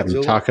We have been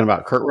Godzilla, talking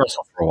about Kurt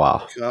Russell for a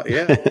while.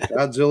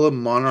 Godzilla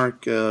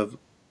Monarch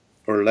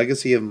or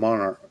Legacy of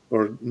Monarch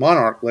or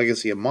Monarch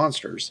Legacy of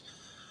Monsters.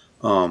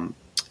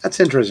 That's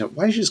interesting.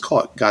 Why did you just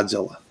call it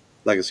Godzilla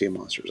Legacy of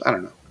Monsters? I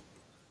don't know.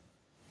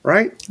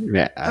 Right?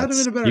 Yeah, That'd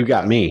have been a better you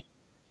got call. me.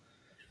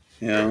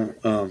 I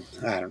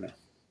don't know.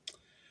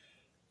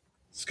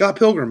 Scott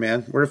Pilgrim,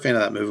 man, we're a fan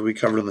of that movie. We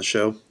covered on the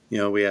show.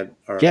 We had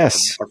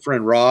Yes. our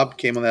friend Rob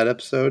came on that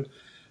episode.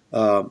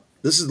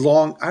 This is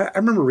long. I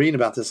remember reading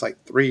about this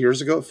like 3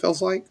 years ago. It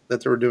feels like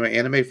that they were doing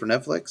anime for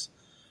Netflix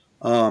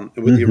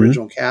with the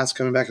original cast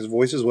coming back as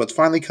voices. Well, it's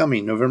finally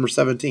coming November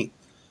 17th.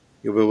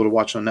 You'll be able to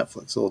watch it on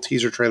Netflix. A little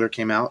teaser trailer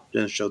came out.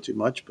 Didn't show too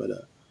much, but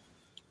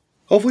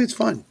hopefully it's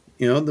fun.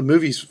 The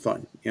movie's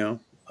fun.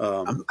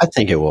 I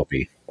think it will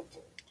be.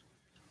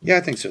 Yeah,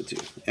 I think so too.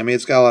 I mean,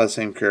 it's got a lot of the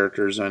same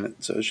characters on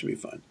it, so it should be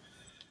fun.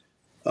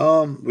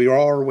 We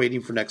are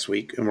waiting for next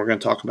week, and we're going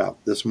to talk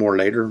about this more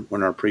later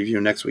when our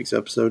preview next week's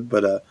episode.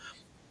 But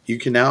we're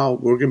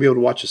going to be able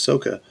to watch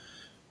Ahsoka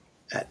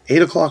at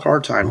 8 o'clock our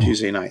time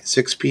Tuesday night,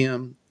 6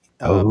 p.m.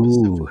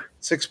 Pacific,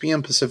 6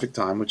 p.m. Pacific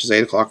time, which is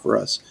 8 o'clock for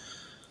us.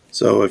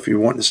 So if you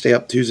want to stay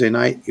up Tuesday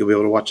night, you'll be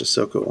able to watch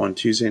Ahsoka on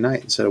Tuesday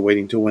night instead of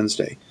waiting till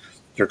Wednesday.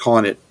 They're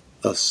calling it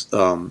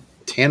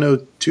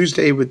Tano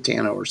Tuesday with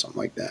Tano or something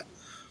like that.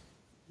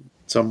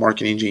 Some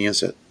marketing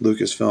genius at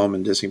Lucasfilm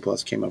and Disney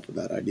Plus came up with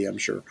that idea, I'm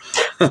sure.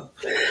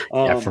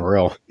 Yeah, for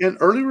real. And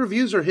early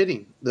reviews are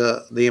hitting.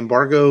 The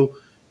embargo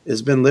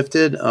has been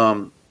lifted.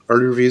 Early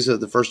reviews of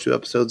the first 2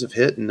 episodes have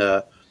hit,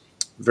 and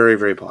very,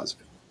 very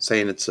positive,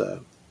 saying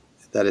that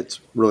it's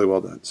really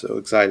well done. So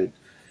excited.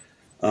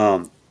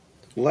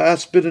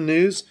 Last bit of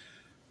news.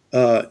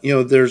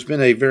 There's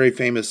been a very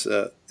famous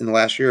in the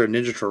last year a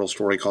Ninja Turtle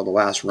story called The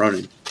Last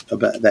Ronin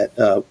about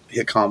that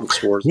hit comic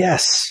stores.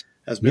 Yes.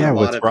 Has been a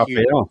lot with of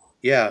Raphael.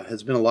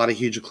 has been a lot of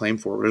huge acclaim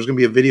for it. There's going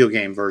to be a video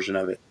game version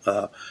of it.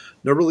 No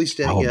release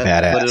date yet,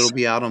 badass. but it'll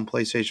be out on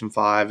PlayStation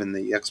 5 and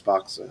the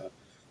Xbox,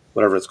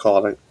 whatever it's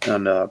called.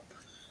 And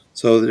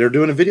so they're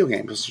doing a video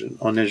game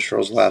on Ninja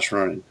Turtles Last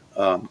Ronin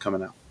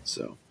coming out.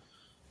 So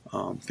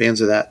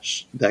Fans of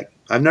that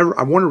I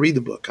want to read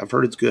the book. I've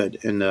heard it's good,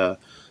 and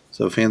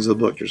so fans of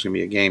the book, there's going to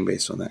be a game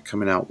based on that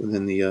coming out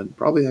within the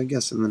probably I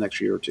guess in the next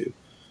year or two.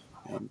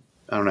 I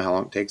don't know how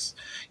long it takes.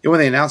 When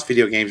they announce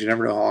video games, you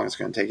never know how long it's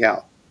going to take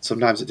out.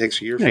 Sometimes it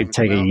takes a year. It might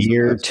take a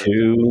year or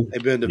two.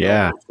 They've been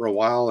developing for a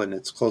while, and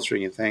it's closer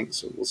than you think.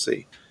 So we'll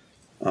see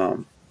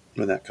when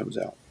that comes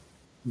out.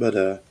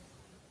 But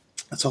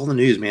that's all the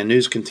news, man.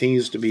 News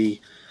continues to be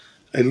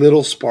a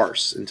little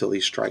sparse until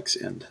these strikes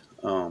end.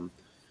 The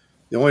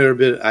only other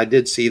bit I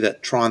did see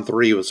that Tron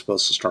 3 was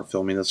supposed to start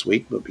filming this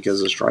week, but because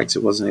of the strikes,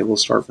 it wasn't able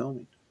to start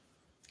filming.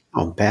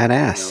 Oh,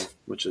 badass!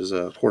 Which is,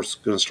 of course,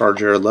 going to star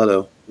Jared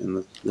Leto in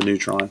the new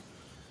Tron.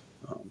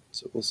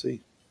 So we'll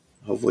see.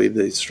 Hopefully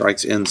the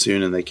strikes end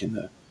soon and they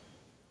can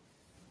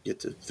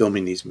get to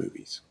filming these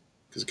movies.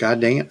 Because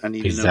god dang it, I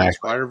need to know how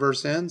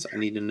Spider-Verse ends. I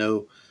need to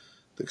know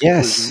the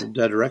conclusion of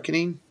Dead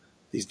Reckoning.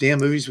 These damn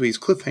movies with these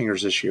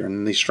cliffhangers this year, and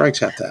then these strikes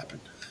have to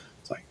happen.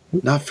 It's like,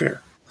 not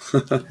fair.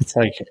 It's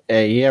like,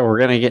 we're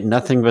going to get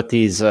nothing but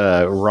these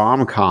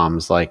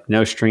rom-coms, like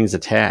no strings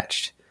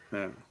attached.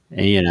 Yeah.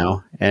 And,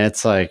 and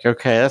it's like,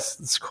 okay,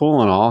 that's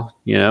cool and all,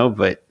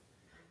 but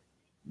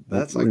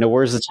that's like,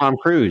 where's the Tom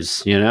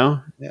Cruise,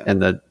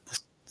 and the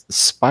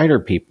spider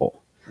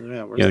people.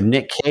 Yeah,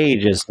 Nick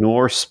Cage is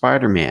Norse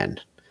Spider-Man.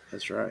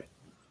 That's right.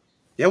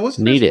 Yeah,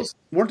 wasn't Sony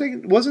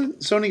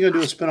going to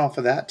do a spinoff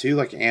of that too,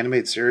 like an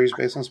animated series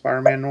based on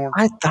Spider-Man North?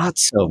 I thought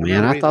so,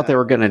 man. I thought they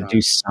were going to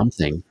do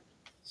something.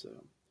 So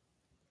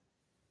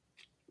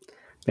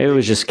maybe it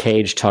was just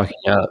Cage talking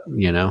up,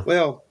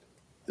 Well,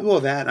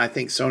 that, and I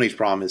think Sony's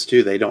problem is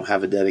too, they don't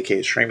have a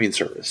dedicated streaming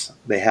service.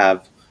 They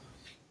have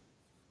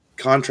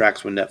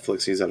contracts with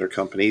Netflix, these other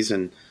companies,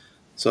 and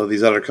so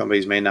these other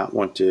companies may not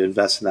want to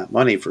invest in that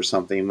money for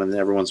something when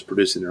everyone's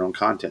producing their own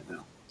content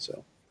now.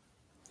 So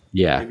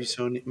yeah, maybe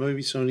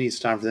Sony, it's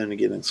time for them to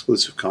get an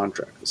exclusive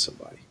contract with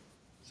somebody.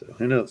 So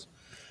who knows?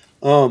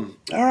 All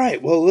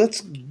right, well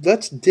let's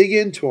dig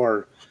into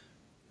our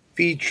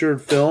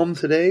featured film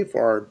today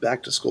for our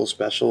back to school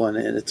special, and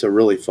it's a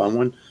really fun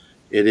one.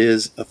 It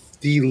is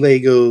the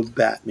Lego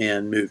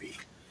Batman movie,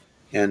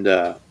 and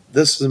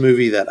this is a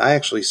movie that I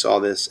actually saw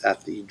this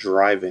at the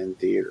drive-in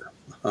theater.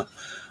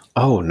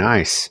 Oh,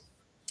 nice.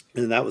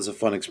 And that was a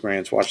fun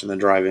experience watching the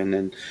drive-in.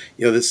 And,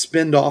 the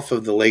spin-off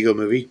of the Lego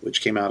movie,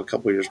 which came out a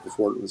couple of years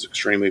before, it was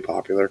extremely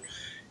popular.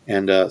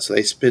 And so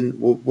they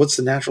what's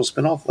the natural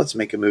spin-off? Let's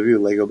make a movie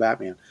with Lego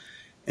Batman.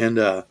 And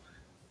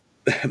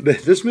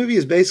this movie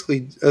is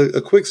basically,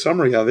 a quick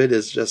summary of it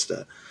is just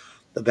the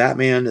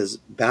Batman is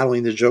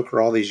battling the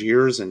Joker all these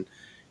years. And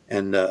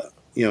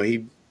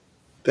he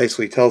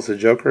basically tells the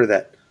Joker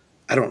that,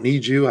 I don't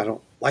need you, I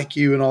don't like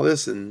you and all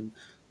this. And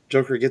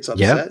Joker gets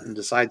upset and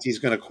decides he's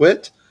going to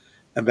quit.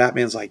 And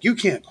Batman's like, you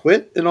can't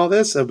quit and all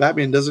this. So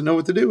Batman doesn't know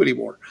what to do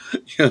anymore.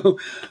 So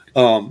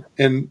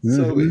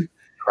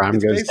crime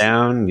goes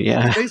down.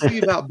 Yeah. It's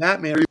basically about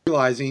Batman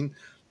realizing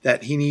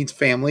that he needs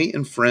family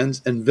and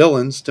friends and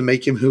villains to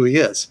make him who he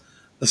is.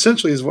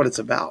 Essentially is what it's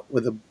about,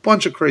 with a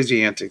bunch of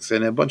crazy antics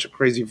and a bunch of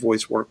crazy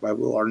voice work by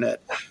Will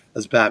Arnett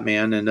as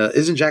Batman. And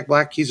isn't Jack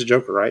Black? He's a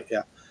Joker, right?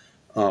 Yeah.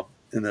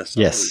 In this.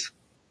 Yes.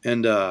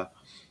 And I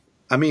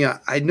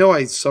know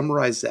I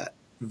summarized that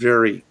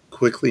very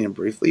quickly and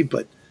briefly,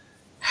 but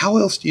how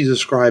else do you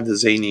describe the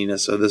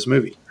zaniness of this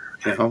movie?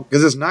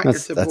 Because it's not your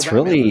typical That's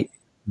Batman really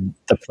movie.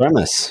 The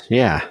premise.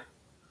 Yeah.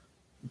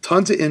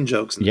 Tons of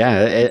in-jokes.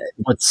 Yeah.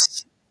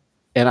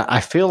 And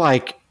I feel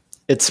like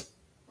it's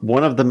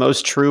one of the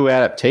most true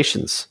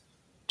adaptations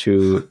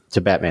to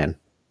Batman.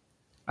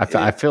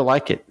 I feel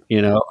like it,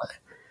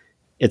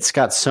 it's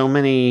got so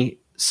many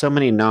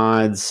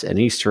nods and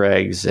Easter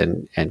eggs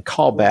and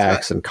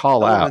callbacks and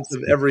call outs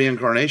of every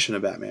incarnation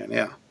of Batman.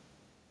 Yeah.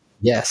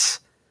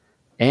 Yes.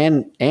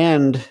 And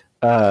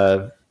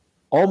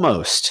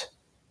almost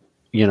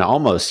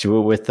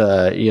with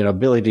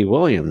Billy D.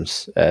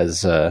 Williams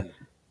as right.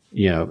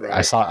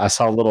 I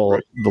saw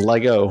the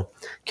Lego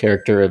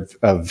character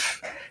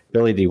of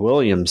Billy D.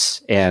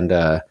 Williams,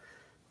 and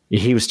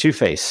he was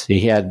Two-Face.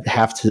 He had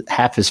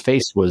half his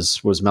face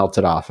was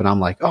melted off, and I'm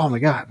like, oh my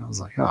god! I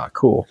was like, oh,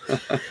 cool.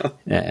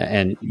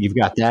 And you've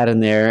got that in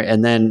there,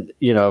 and then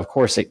of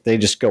course they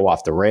just go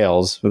off the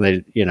rails when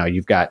they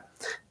you've got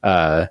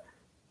the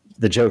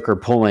Joker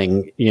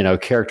pulling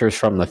characters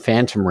from the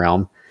Phantom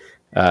Realm,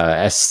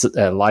 as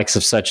likes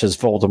of such as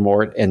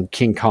Voldemort and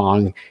King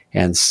Kong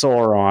and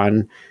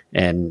Sauron,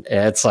 and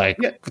it's like,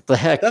 what the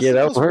heck,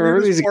 where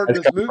are these guys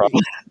coming from?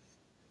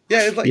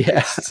 Yeah,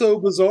 it's so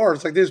bizarre.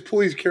 It's like they just pull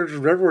these characters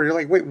from everywhere. You're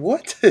like, wait,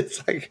 what?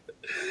 It's like,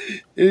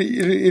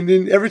 and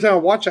then every time I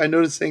watch it, I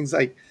notice things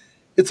like,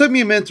 it took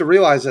me a minute to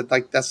realize that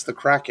that's the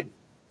Kraken.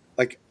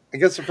 Like, I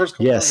guess the first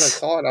couple times I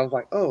saw it, I was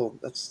like, oh,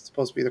 that's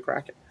supposed to be the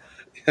Kraken.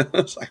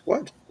 It's like,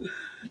 what?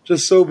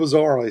 Just so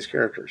bizarre, all these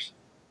characters.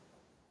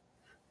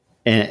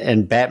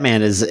 And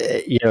Batman is,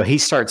 he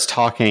starts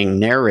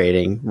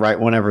narrating right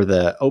whenever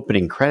the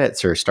opening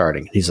credits are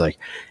starting. He's like,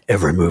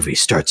 every movie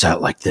starts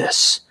out like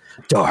this,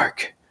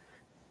 dark,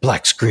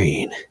 black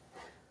screen,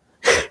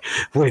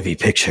 Wavy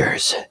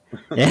pictures.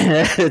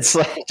 And it's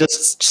like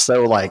just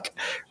so like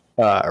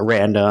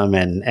random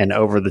and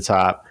over the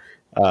top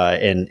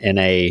in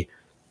a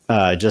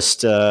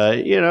just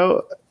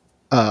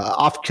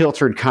off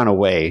kiltered kind of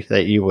way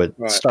that you would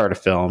start a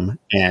film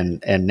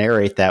and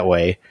narrate that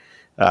way.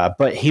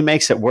 But he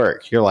makes it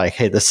work. You're like,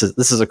 hey, this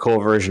is a cool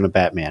version of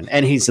Batman,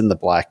 and he's in the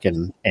black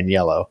and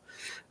yellow,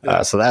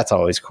 so that's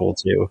always cool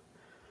too.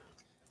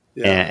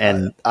 Yeah,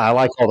 and I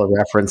like all the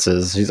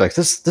references. He's like,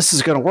 this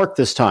is going to work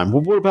this time.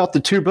 Well, what about the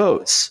two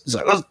boats? He's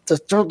like,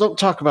 don't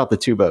talk about the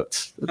two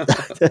boats.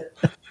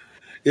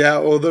 Yeah,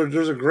 well,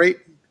 there's a great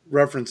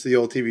reference to the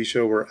old TV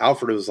show where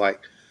Alfred was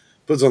like,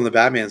 puts on the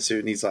Batman suit,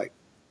 and he's like,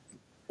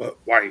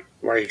 why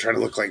are you trying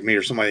to look like me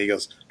or somebody? He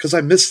goes, because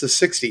I missed the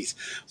 60s.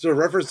 So a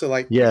reference to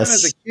like,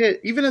 yes.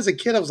 even as a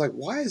kid, I was like,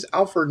 why is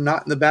Alfred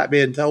not in the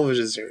Batman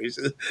television series?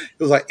 It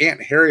was like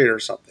Aunt Harriet or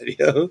something, you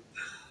know?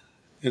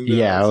 And,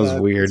 it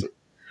was weird.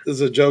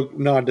 There's a joke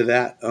nod to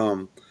that.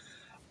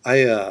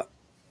 I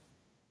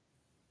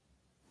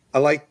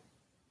like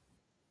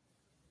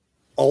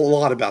a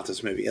lot about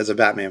this movie as a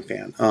Batman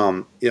fan.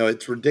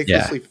 It's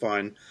ridiculously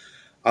fun.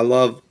 I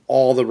love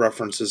all the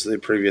references to the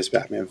previous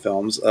Batman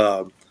films.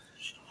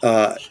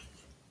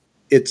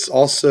 It's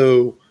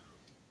also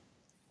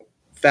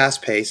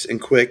fast-paced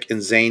and quick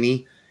and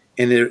zany,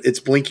 and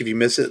it's blink if you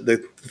miss it.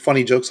 The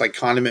funny jokes like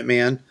Condiment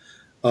Man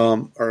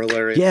are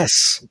hilarious.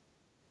 Yes.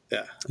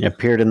 Yeah. He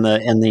appeared in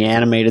the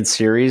animated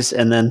series,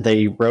 and then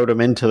they wrote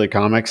him into the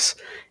comics.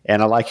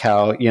 And I like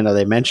how,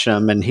 they mention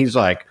him, and he's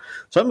like,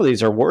 some of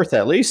these are worth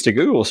at least a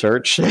Google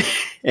search.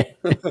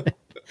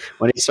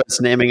 When he starts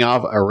naming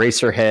off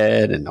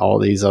Eraserhead and all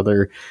these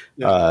other,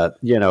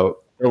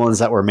 villains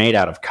that were made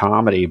out of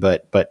comedy,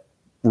 but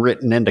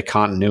written into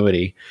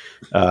continuity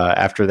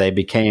after they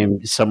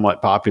became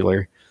somewhat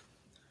popular.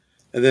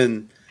 And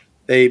then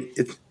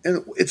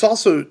it's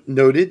also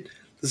noted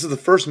this is the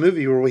first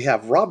movie where we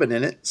have Robin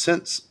in it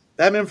since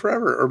Batman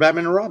Forever or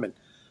Batman and Robin.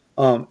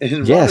 And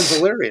Robin's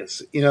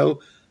hilarious.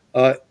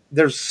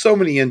 There's so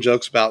many in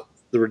jokes about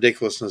the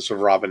ridiculousness of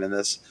Robin in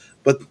this,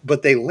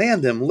 but they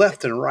land them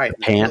left and right.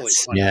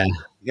 Pants, really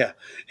yeah.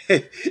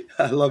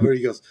 I love where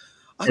he goes.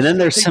 And then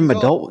there's some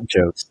adult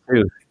jokes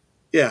too.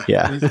 Yeah.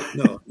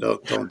 No,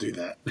 don't do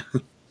that.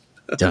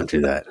 Don't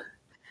do that.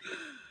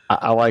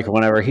 I like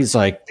whenever he's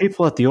like,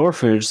 people at the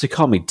orphanage, they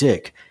call me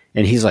Dick.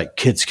 And he's like,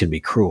 kids can be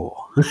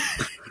cruel.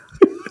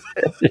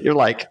 You're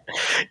like,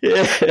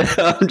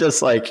 I'm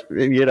just like,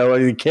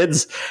 the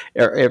kids,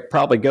 it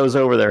probably goes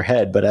over their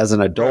head. But as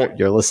an adult,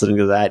 you're listening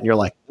to that and you're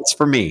like, that's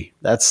for me.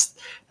 That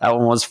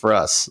one was for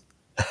us.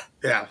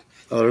 Yeah.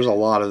 Oh, there's a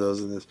lot of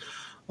those in this.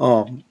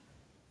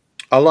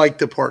 I like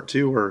the part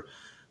too where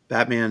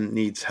Batman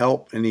needs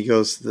help and he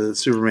goes to the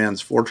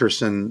Superman's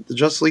fortress and the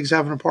Justice League's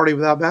having a party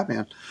without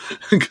Batman.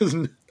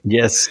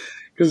 Yes.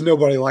 Because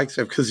nobody likes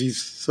him because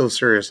he's so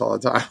serious all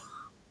the time.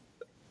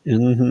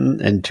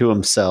 Mm-hmm. And to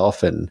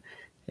himself and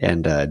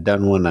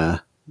doesn't want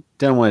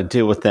to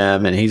deal with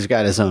them. And he's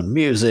got his own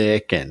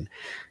music and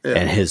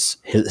his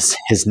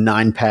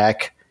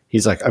 9-pack.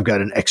 He's like, I've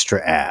got an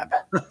extra ab.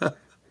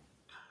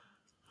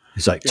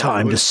 He's like,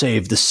 time to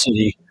save the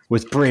city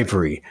with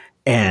bravery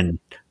and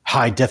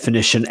high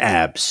definition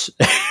abs.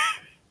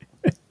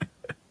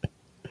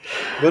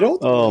 But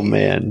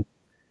ultimately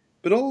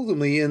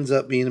ends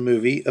up being a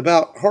movie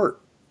about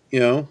heart,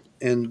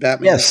 and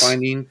Batman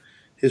finding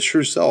his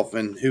true self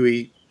and who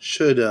he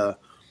should,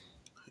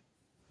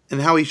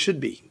 and how he should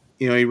be.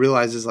 He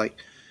realizes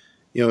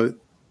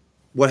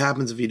what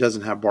happens if he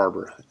doesn't have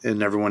Barbara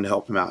and everyone to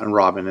help him out, and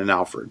Robin and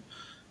Alfred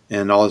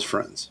and all his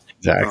friends.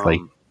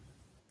 Exactly.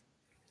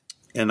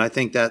 And I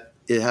think that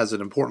it has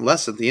an important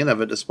lesson at the end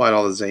of it, despite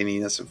all the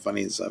zaniness and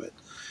funniness of it.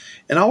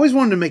 And I always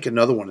wanted to make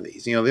another one of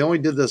these. They only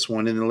did this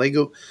one, and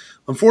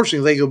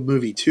unfortunately, Lego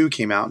Movie 2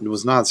 came out and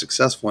was not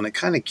successful, and it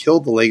kind of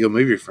killed the Lego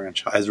Movie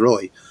franchise,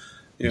 really.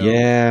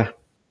 Yeah.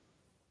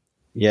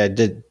 Yeah,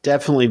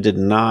 definitely did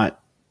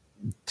not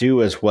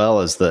do as well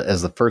as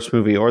the first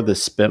movie or the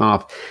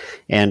spinoff,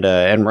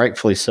 and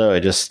rightfully so.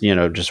 It just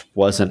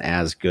wasn't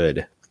as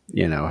good.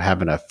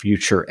 Having a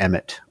future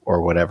Emmett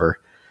or whatever,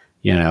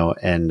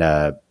 and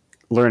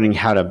learning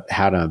how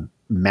to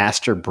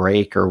master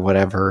break or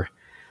whatever,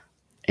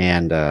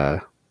 and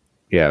it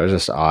was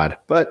just odd.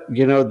 But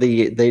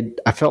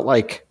I felt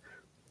like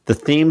the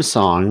theme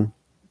song,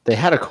 they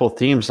had a cool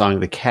theme song,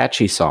 the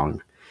catchy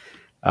song.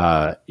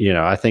 I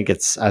think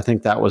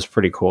that was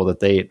pretty cool that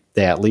they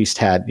at least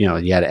had,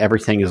 you had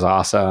Everything Is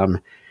Awesome.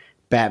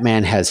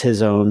 Batman has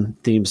his own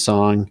theme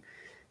song.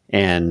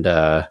 And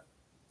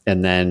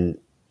then,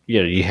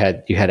 you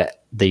had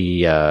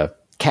the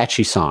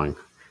catchy song,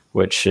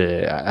 which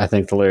I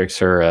think the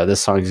lyrics are, this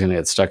song's going to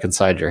get stuck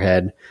inside your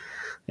head.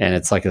 And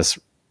it's like this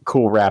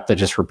cool rap that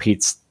just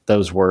repeats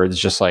those words,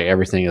 just like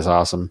Everything Is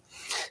Awesome.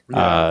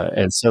 Yeah.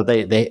 And so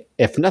they,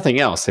 if nothing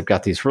else, they've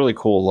got these really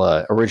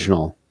cool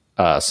original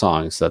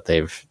songs that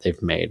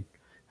they've made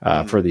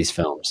for these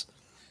films.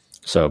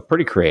 So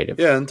pretty creative.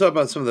 Yeah, and talk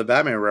about some of the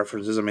Batman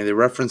references. I mean, they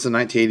reference the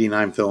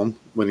 1989 film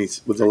when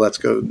he's with the "Let's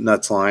Go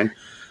Nuts" line.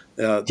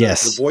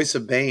 The voice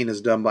of Bane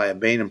is done by a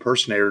Bane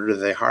impersonator that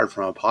they hired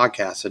from a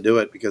podcast to do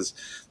it because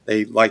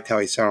they liked how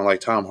he sounded like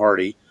Tom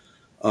Hardy.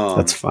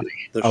 That's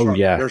funny.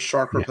 There's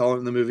shark repellent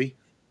in the movie.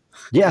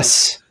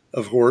 Yes.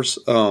 Of course.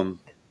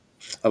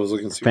 I was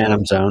looking through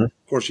Phantom Zone.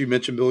 Of course, you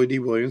mentioned Billy D.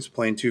 Williams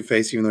playing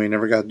Two-Face, even though he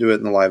never got to do it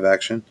in the live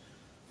action.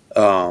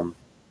 The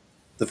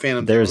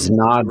Phantom There's Zone,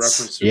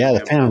 nods. Yeah,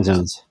 the Phantom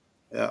Zones.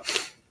 Yeah.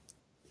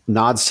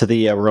 Nods to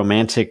the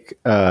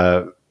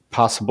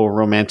possible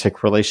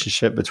romantic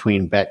relationship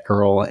between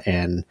Batgirl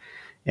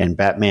and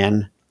Batman.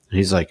 And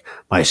he's like,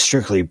 my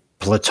strictly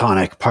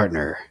platonic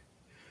partner.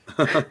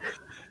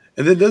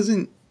 And then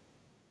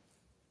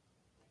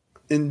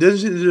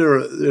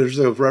there's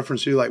a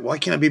reference to like, why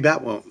can't I be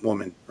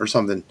Batwoman or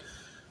something?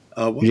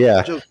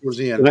 Yeah. Towards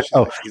the end.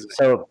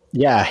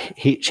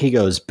 He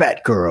goes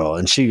Batgirl,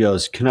 and she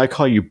goes, "Can I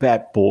call you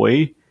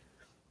Batboy?"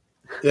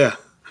 Yeah.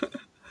 And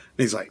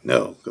he's like,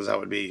 no, because that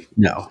would be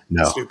no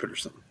stupid or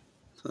something.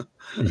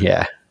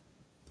 Yeah.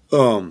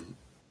 One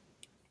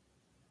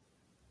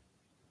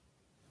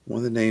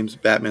of the names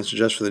Batman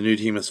suggests for the new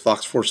team is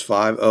Fox Force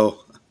 5.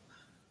 Oh.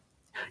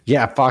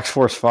 Yeah, Fox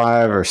Force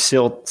 5 or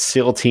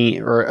SEAL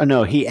Team, or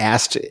no, he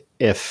asked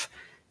if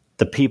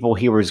the people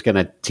he was going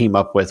to team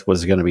up with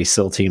was going to be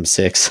SEAL Team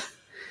 6.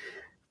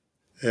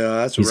 Yeah,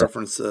 that's a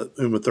reference to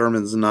Uma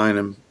Thurman's 9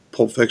 in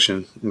Pulp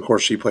Fiction. And of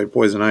course, she played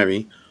Poison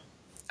Ivy.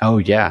 Oh,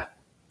 yeah.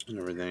 And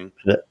everything.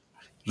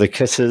 The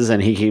kisses,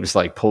 and he keeps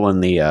like pulling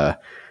the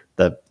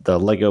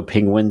Lego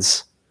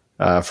penguins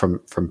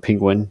from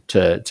Penguin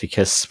to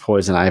kiss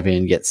Poison Ivy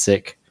and get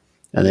sick.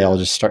 And they all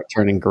just start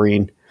turning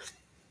green.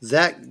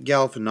 Zach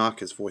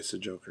Galifianakis voiced the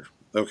Joker.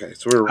 Okay,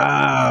 so we're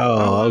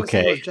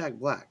okay. It was Jack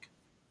Black.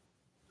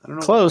 I don't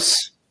know.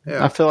 Close.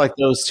 Yeah. I feel like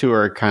those two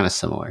are kind of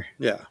similar.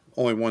 Yeah,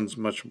 only one's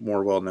much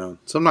more well known.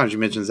 Sometimes you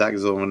mention Zach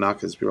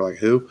Galifianakis, people are like,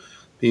 "Who?"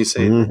 Then you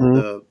say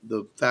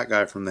the fat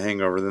guy from The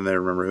Hangover, then they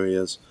remember who he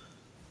is.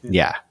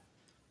 Yeah.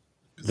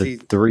 The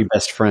three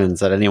best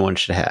friends that anyone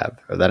should have,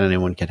 or that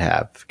anyone could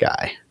have,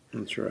 guy.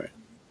 That's right.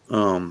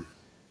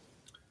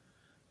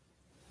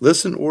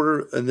 Listen,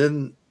 order, and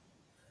then.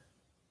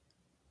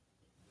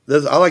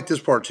 I like this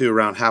part too.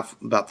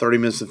 About 30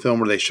 minutes of film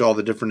where they show all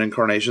the different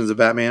incarnations of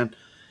Batman.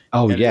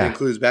 Oh, and yeah. It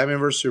includes Batman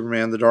vs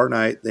Superman, The Dark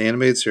Knight, the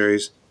animated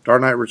series,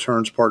 Dark Knight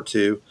Returns Part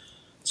 2,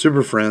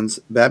 Super Friends,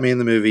 Batman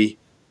the movie,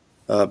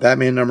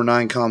 Batman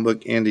 #9 comic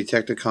book, and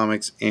Detective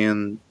Comics,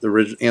 and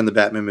the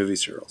Batman movie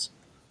serials.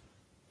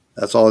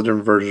 That's all the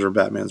different versions of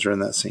Batmans are in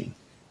that scene.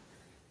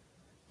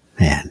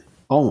 Man.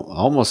 Oh,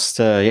 almost,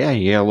 you got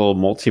a little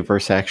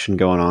multiverse action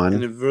going on.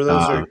 And for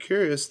those who are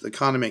curious, the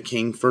Condiment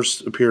King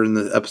first appeared in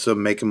the episode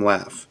Make Him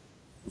Laugh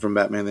from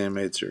Batman the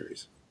Animated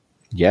Series.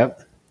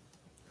 Yep.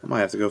 I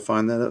might have to go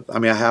find that up. I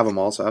mean, I have them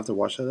all, so I have to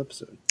watch that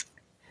episode.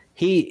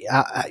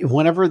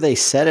 Whenever they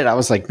said it, I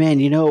was like, man,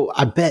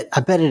 I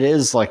bet it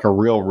is like a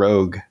real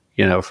rogue,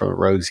 from the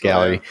Rogues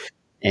Gallery.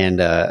 And,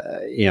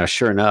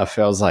 sure enough,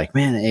 I was like,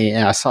 man,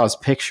 and I saw his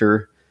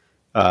picture,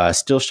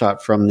 still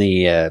shot from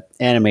the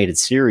animated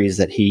series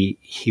that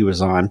he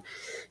was on,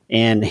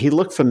 and he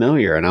looked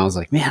familiar. And I was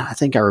like, man, I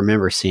think I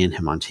remember seeing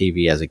him on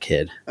TV as a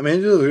kid. I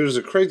mean, there's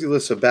a crazy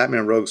list of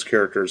Batman Rogues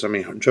characters. I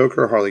mean,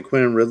 Joker, Harley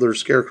Quinn, Riddler,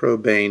 Scarecrow,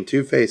 Bane,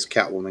 Two-Face,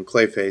 Catwoman,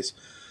 Clayface,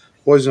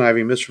 Poison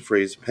Ivy, Mr.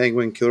 Freeze,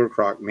 Penguin, Killer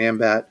Croc,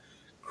 Man-Bat,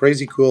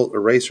 Crazy Quilt,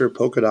 Eraser,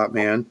 Polka Dot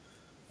Man,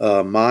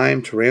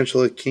 Mime,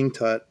 Tarantula, King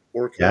Tut,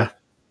 Orca,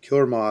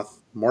 Killer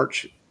Moth,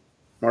 March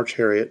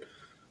Harriet,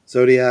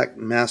 Zodiac,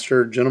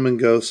 Master, Gentleman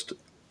Ghost,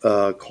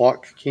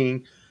 Clock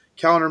King,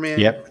 Calendar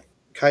Man,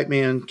 Kite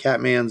Man,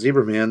 Catman,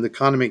 Zebra Man, the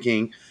Condiment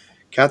King,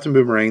 Captain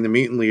Boomerang, the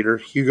Mutant Leader,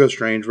 Hugo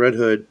Strange, Red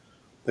Hood,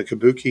 the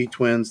Kabuki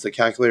Twins, the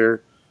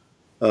Calculator,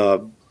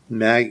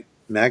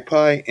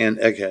 Magpie, and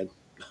Egghead.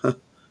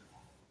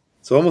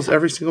 So almost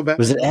every single Batman.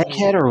 Was it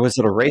Egghead or was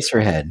it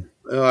Eraserhead?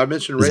 I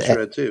mentioned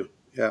Eraserhead too.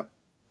 Yeah.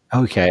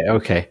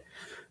 Okay.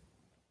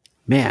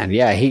 Man,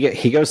 yeah,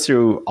 he goes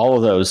through all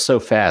of those so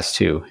fast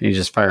too. He's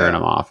just firing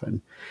them off,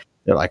 and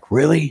they're like,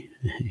 "Really?"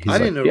 I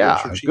didn't know. Yeah,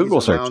 Richard Cheese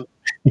Google search.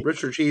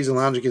 Richard Cheese and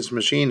Lounge Against the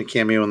Machine a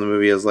cameo in the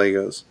movie as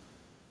Legos.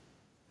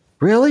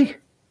 Really?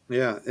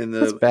 Yeah,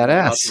 That's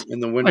badass. In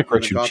the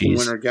Gotham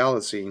Winter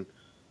Gala scene.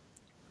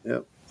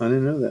 Yep, I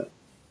didn't know that.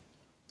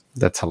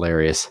 That's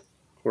hilarious.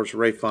 Of course,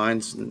 Ray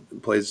Fiennes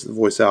plays the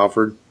voice of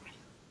Alfred.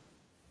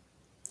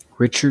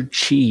 Richard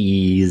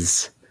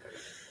Cheese.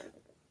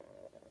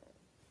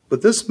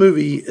 But this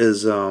movie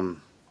is, I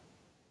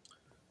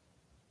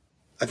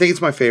think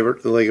it's my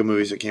favorite, the Lego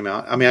movies that came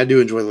out. I mean, I do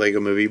enjoy the Lego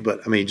movie,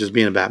 but I mean, just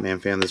being a Batman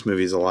fan, this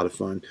movie is a lot of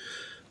fun.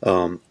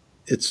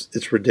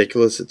 It's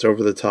ridiculous. It's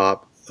over the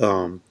top.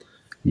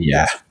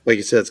 Yeah. Like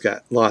you said, it's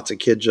got lots of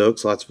kid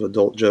jokes, lots of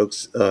adult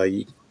jokes.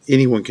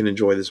 Anyone can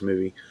enjoy this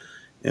movie.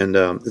 And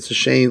it's a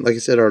shame, like I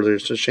said earlier,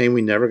 it's a shame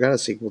we never got a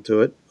sequel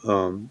to it.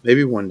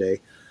 Maybe one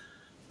day.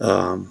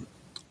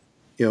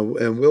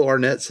 And Will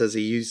Arnett says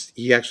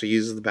he actually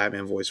uses the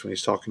Batman voice when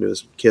he's talking to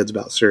his kids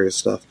about serious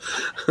stuff.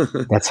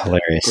 That's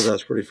hilarious. So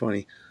that's pretty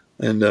funny.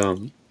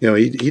 And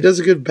he does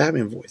a good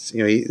Batman voice.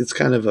 It's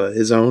kind of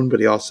his own, but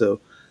he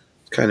also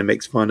kind of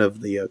makes fun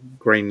of the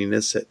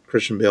graininess that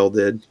Christian Bale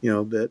did,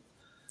 a bit.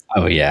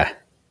 Oh yeah,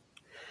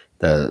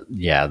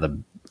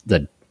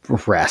 the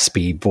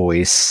raspy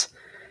voice,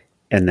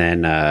 and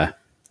then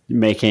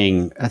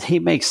he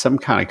makes some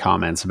kind of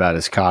comments about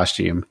his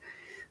costume.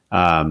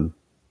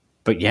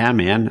 But yeah,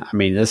 man, I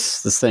mean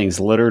this thing's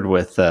littered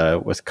with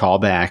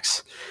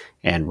callbacks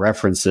and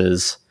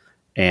references,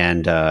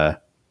 and now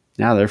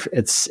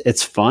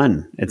it's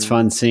fun. It's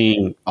fun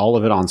seeing all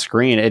of it on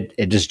screen.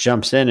 It just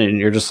jumps in, and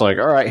you're just like,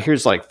 all right,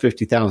 here's like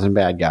 50,000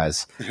 bad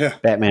guys. Yeah.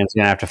 Batman's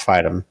gonna have to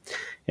fight them,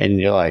 and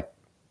you're like,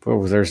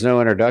 well, there's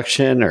no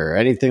introduction or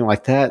anything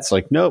like that. It's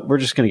like, nope, we're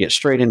just gonna get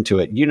straight into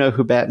it. You know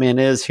who Batman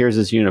is? Here's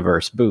his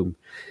universe. Boom.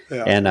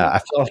 Yeah. And I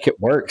feel like it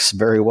works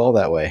very well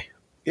that way.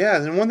 Yeah,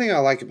 and one thing I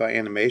like about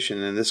animation,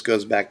 and this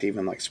goes back to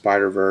even like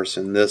Spider-Verse,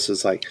 and this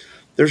is like,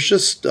 there's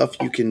just stuff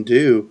you can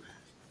do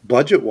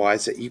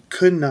budget-wise that you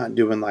could not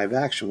do in live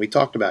action. We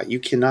talked about you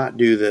cannot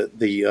do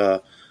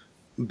the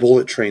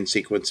bullet train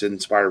sequence in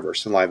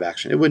Spider-Verse in live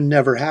action. It would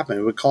never happen.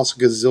 It would cost a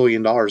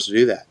gazillion dollars to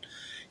do that.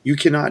 You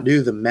cannot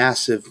do the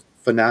massive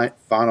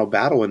final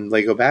battle in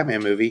Lego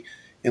Batman movie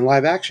in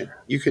live action.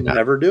 You could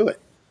never do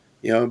it.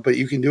 But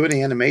you can do it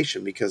in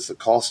animation because the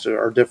costs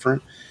are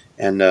different.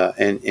 And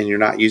you're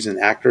not using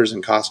actors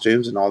and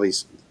costumes and all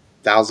these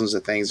thousands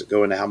of things that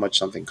go into how much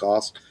something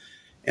costs,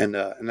 and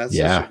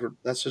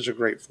that's such a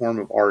great form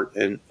of art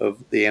and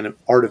of the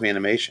art of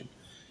animation,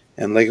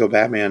 and Lego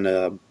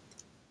Batman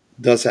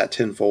does that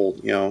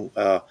tenfold,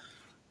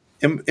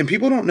 and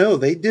people don't know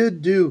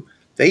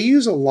they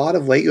use a lot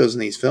of Legos in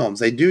these films.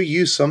 They do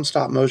use some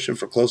stop motion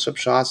for close up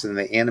shots and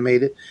they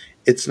animate it.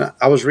 It's not.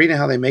 I was reading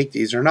how they make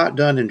these. They're not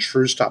done in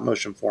true stop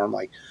motion form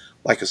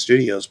like a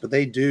studio's, but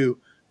they do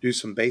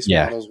some base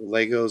models with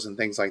Legos and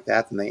things like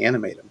that, and they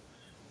animate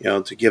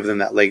them, to give them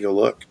that Lego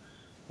look.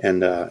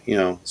 And,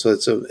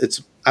 so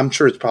I'm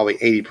sure it's probably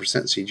 80%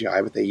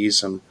 CGI, but they use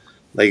some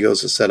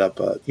Legos to set up,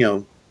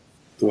 the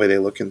way they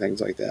look and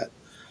things like that.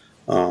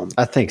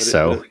 I think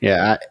so.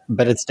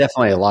 But it's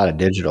definitely a lot of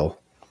digital.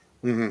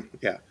 Mm-hmm,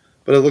 yeah.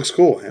 But it looks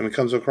cool. And it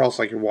comes across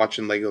like you're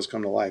watching Legos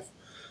come to life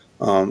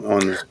on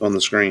the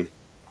screen.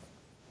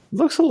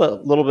 Looks a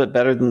little bit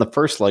better than the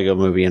first Lego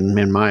movie,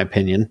 in my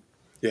opinion.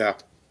 Yeah.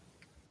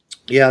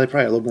 Yeah, they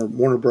probably a little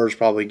more. Warner Bros.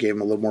 Probably gave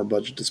them a little more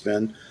budget to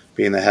spend,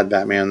 being they had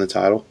Batman in the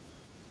title.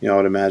 I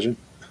would imagine.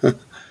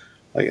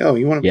 Like, oh,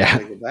 you want to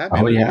play Lego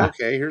Batman? Oh, yeah.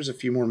 Okay, here's a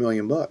few more $1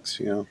 million.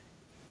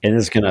 And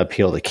it's going to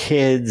appeal to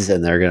kids,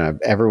 and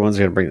everyone's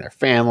going to bring their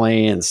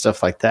family and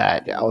stuff like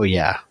that. Oh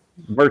yeah,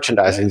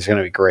 merchandising is going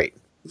to be great.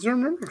 If I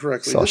remember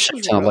correctly, so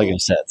shit ton of Lego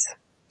sets.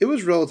 It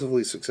was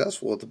relatively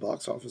successful at the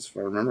box office, if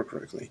I remember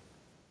correctly.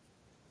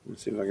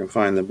 Let's see if I can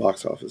find the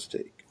box office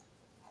take.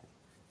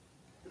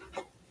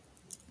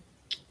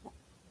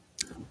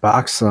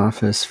 Box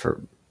office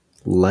for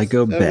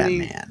Lego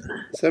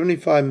Batman.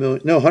 75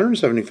 million. No,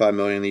 175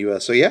 million in the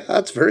US. So yeah,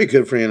 that's very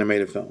good for an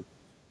animated film.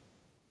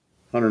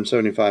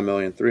 175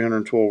 million,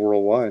 312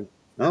 worldwide.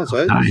 No,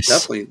 so it's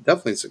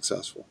definitely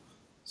successful.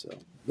 So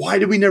why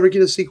did we never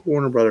get a sequel,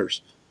 Warner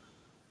Brothers?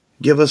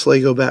 Give us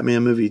Lego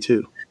Batman movie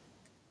 2.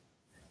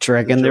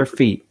 Dragging their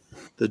feet.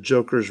 The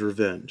Joker's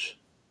Revenge.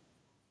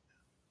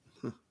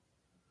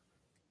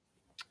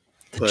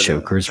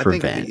 Joker's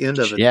Revenge. At the end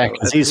of it,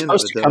 because he's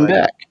supposed to come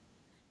back.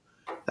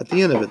 At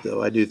the end of it,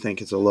 though, I do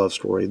think it's a love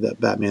story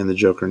that Batman and the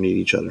Joker need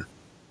each other.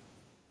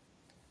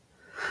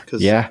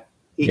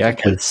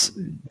 Because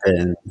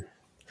then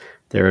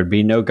there would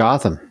be no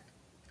Gotham.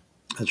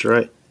 That's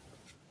right.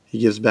 He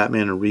gives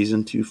Batman a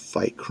reason to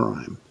fight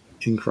crime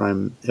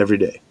every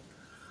day.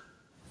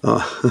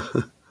 But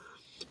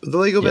the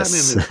Lego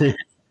Batman movie,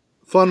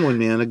 fun one,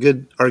 man. A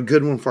good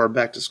one for our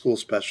back to school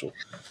special.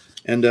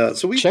 And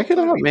so we check it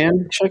out,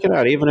 man. Check it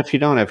out, even if you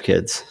don't have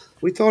kids.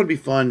 We thought it'd be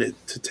fun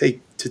to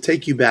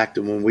take you back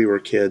to when we were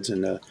kids,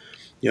 and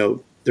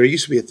there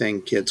used to be a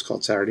thing, kids,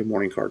 called Saturday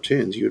morning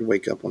cartoons. You would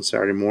wake up on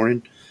Saturday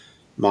morning,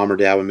 mom or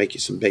dad would make you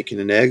some bacon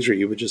and eggs, or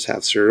you would just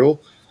have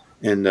cereal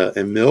and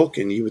milk,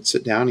 and you would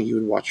sit down and you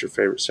would watch your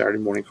favorite Saturday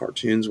morning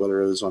cartoons,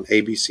 whether it was on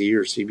ABC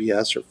or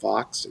CBS or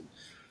Fox. And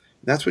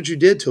that's what you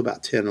did till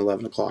about 10,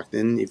 11 o'clock.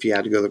 Then if you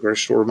had to go to the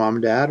grocery store with mom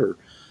and dad or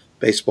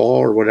baseball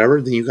or whatever,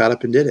 then you got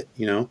up and did it,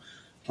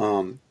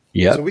 So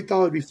we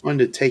thought it'd be fun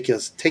to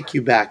take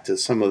you back to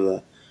some of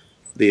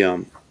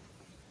the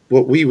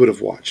what we would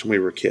have watched when we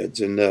were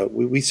kids. And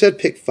we said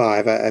pick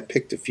 5. I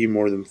picked a few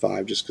more than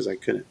 5 just because I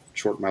couldn't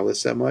shorten my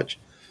list that much.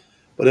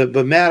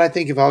 But Matt, I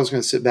think if I was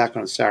going to sit back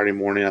on a Saturday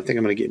morning, I think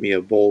I'm going to get me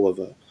a bowl of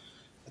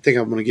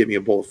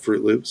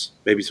Fruit Loops,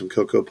 maybe some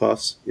Cocoa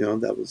Puffs.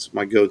 That was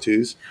my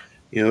go-tos.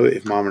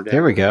 If mom or dad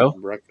there we go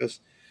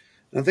breakfast.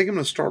 And I think I'm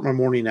going to start my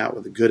morning out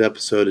with a good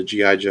episode of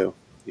G.I. Joe.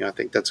 I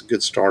think that's a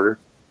good starter.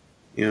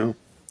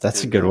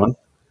 That's a good one.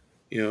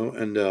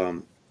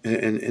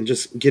 And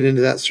just get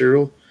into that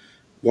serial,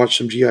 watch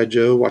some G.I.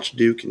 Joe, watch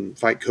Duke and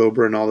fight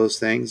Cobra and all those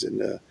things,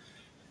 and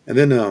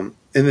then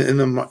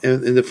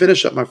to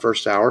finish up my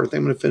first hour, I think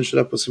I'm going to finish it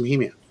up with some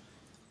He-Man.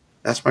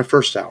 That's my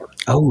first hour.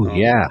 Oh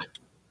yeah.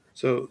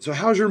 So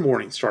how's your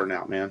morning starting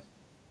out, man?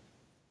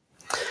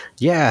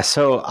 Yeah,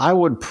 so I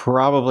would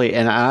probably,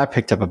 and I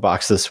picked up a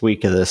box this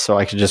week of this so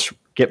I could just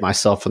get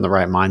myself in the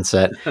right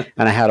mindset.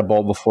 And I had a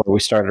bowl before we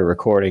started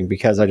recording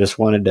because I just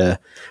wanted to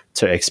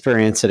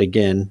experience it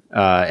again.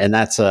 And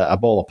that's a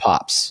bowl of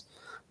pops.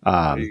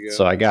 There you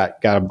So go. I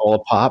got a bowl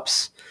of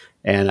pops,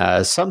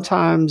 and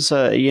sometimes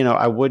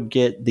I would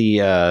get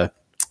the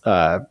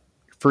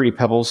fruity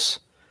pebbles.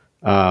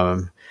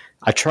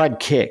 I tried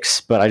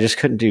Kicks, but I just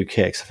couldn't do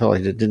Kicks. I felt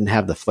like it didn't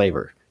have the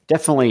flavor. Right.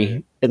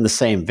 Definitely in the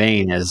same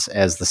vein as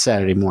the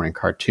Saturday morning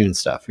cartoon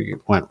stuff. It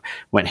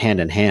went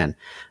hand in hand.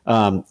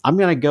 I'm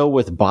going to go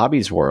with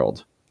Bobby's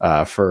World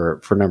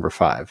for number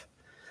 5,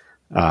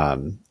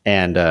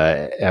 and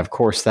of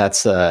course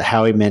that's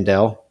Howie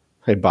Mandel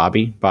played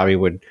Bobby. Bobby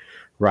would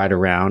ride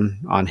around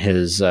on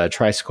his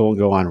tricycle,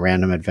 go on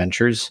random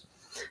adventures,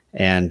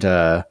 and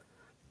it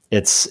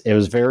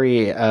was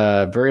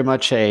very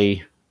much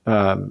a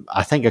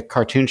I think a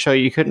cartoon show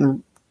you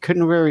couldn't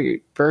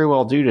very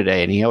well do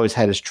today. And he always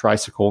had his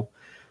tricycle,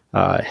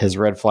 his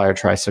Red Flyer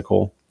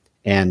tricycle,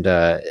 and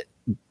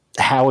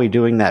Howie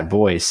doing that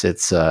voice.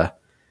 It's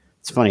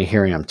funny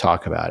hearing him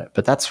talk about it,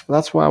 but that's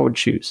what I would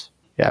choose.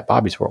 Yeah,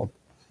 Bobby's World.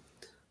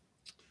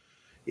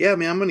 Yeah, I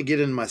mean, I'm going to get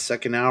in my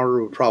second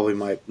hour with probably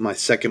my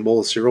second bowl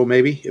of cereal,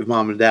 maybe. If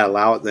mom and dad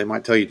allow it, they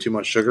might tell you too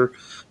much sugar.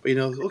 But,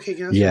 okay,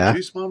 can I have some Yeah.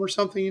 juice, mom, or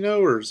something,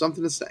 or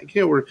something to snack?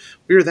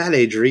 We're that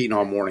age, you're eating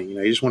all morning.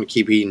 You just want to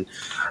keep eating.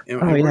 Oh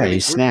And yeah, you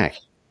snack.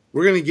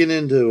 we're gonna get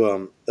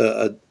into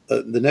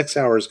the next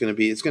hour is going to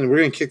be we're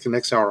going to kick the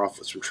next hour off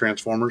with some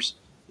Transformers.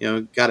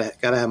 Gotta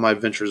have my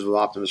adventures with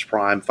Optimus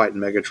Prime fighting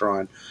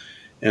Megatron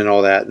and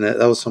all that. And that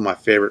was some of my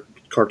favorite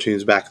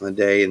cartoons back in the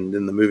day. And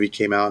then the movie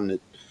came out and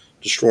it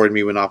destroyed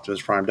me when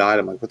Optimus Prime died.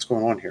 I'm like, what's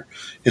going on here?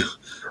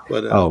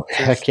 But Oh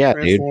heck yeah,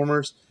 dude.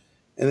 Transformers,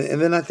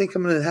 and then I think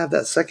I'm going to have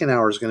that second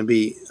hour is going to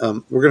be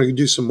we're going to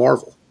do some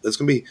Marvel. We're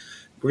going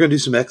to do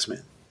some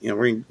X-Men.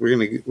 We're going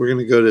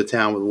to go to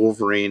town with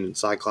Wolverine and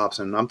Cyclops,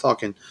 and I'm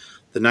talking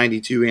the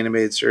 '92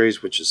 animated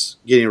series, which is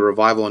getting a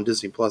revival on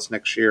Disney Plus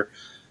next year,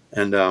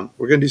 and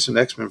we're going to do some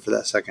X-Men for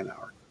that second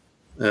hour,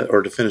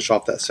 or to finish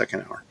off that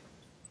second hour.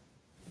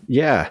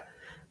 Yeah.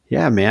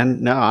 Yeah,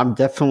 man. No, I'm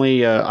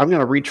definitely. I'm going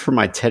to reach for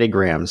my Teddy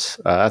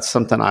Grahams. That's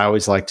something I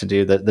always like to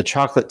do. The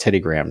chocolate Teddy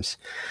Grahams,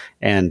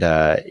 and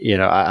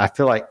I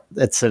feel like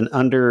it's an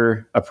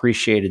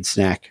underappreciated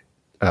snack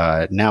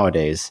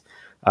nowadays.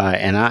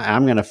 And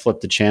I'm going to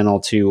flip the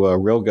channel to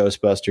Real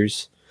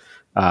Ghostbusters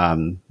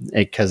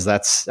because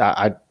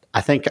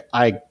I think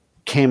I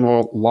came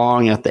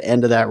along at the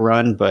end of that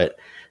run, but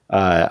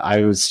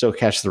I would still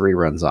catch the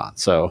reruns on.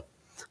 So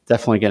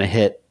definitely going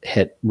to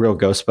hit Real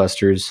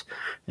Ghostbusters,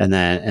 and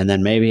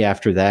then maybe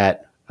after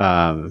that,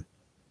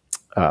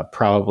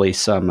 probably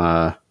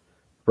some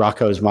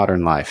Rocco's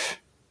Modern Life.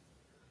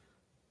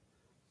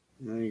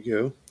 There you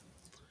go.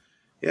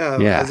 Yeah,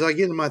 Yeah. as I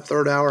get into my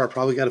third hour, I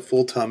probably got a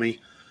full tummy.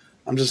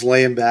 I'm just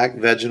laying back,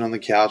 vegging on the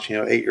couch.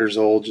 8 years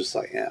old, just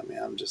like, yeah,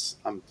 man,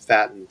 I'm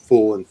fat and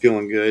full and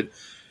feeling good.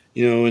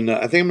 And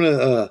I think I'm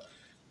gonna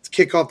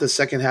kick off the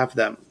second half of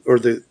that, or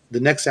the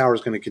next hour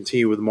is going to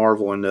continue with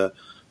Marvel, and I'm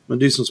gonna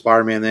do some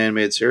Spider-Man the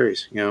animated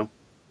series.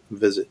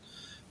 Visit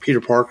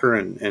Peter Parker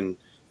and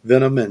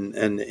Venom,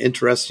 and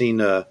interesting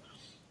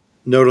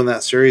note on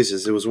that series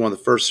is it was one of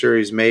the first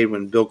series made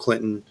when Bill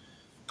Clinton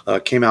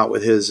came out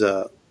with his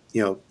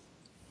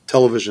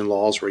television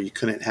laws where you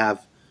couldn't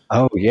have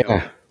Oh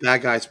yeah.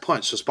 bad guys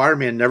punch. So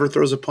Spider-Man never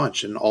throws a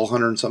punch in all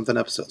 100 and something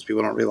episodes.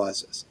 People don't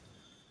realize this,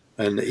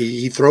 and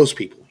he throws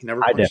people. He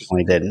never I punches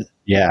definitely people. didn't.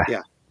 Yeah.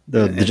 Yeah,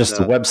 The and just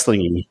the web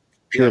slinging,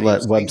 pure he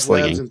web slings webs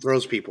slinging. and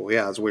throws people.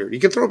 Yeah, it's weird. You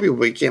can throw people,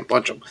 but you can't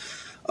punch them.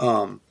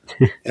 And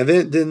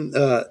then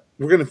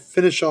we're gonna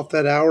finish off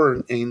that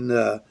hour, and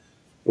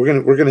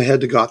we're gonna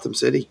head to Gotham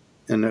City,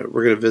 and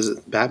we're gonna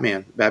visit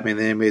Batman the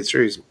animated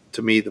series.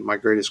 To me, my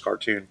greatest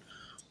cartoon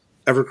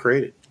ever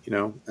created.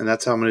 And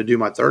that's how I'm gonna do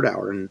my third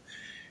hour, and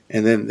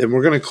then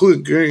we're gonna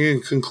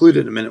conclude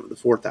in a minute with the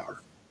fourth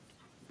hour.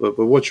 But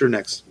what's your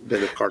next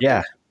bit of cartoon?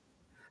 Yeah.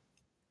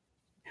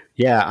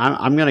 Yeah,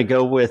 I'm going to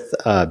go with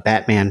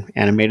Batman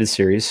animated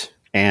series,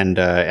 and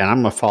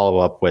I'm going to follow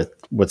up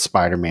with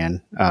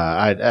Spider-Man.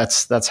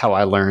 That's how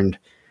I learned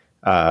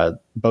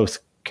both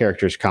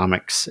characters'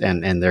 comics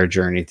and their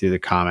journey through the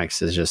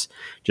comics is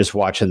just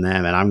watching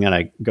them, and I'm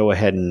going to go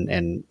ahead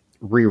and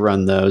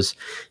rerun those,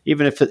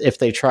 even if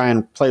they try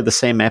and play the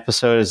same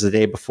episode as the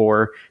day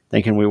before,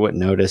 thinking we wouldn't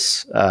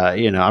notice. I'm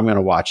going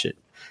to watch it,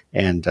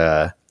 and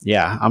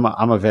yeah, I'm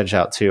a veg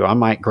out too. I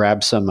might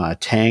grab some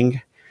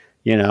Tang.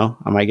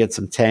 I might get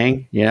some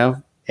Tang,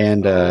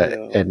 and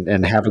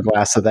and have a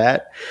glass of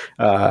that.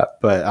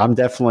 But I'm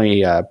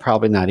definitely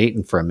probably not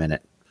eating for a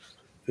minute.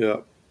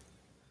 Yeah.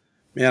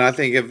 Man, I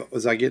think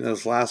as I get in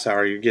this last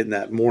hour, you're getting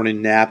that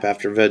morning nap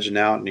after vegging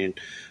out, and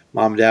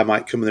mom and dad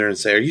might come in there and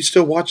say, "Are you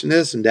still watching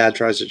this?" And dad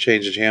tries to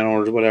change the channel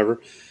or whatever.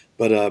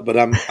 But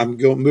I'm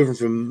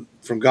moving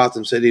from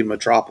Gotham City to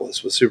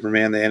Metropolis with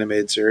Superman the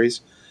animated series,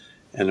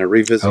 and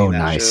revisiting Oh, that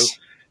show. nice.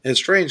 And it's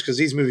strange because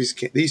these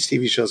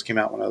TV shows came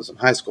out when I was in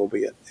high school, but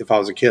yet if I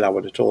was a kid, I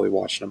would have totally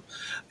watched them.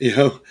 You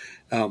know,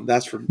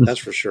 that's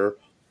for sure.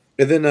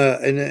 And then,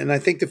 and I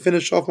think to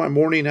finish off my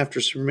morning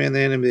after Superman the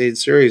animated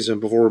series, and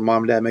before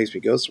Mom and Dad makes me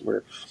go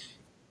somewhere,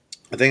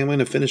 I think I'm going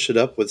to finish it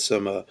up with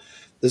some.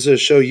 This is a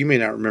show you may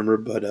not remember,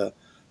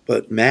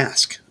 but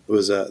Mask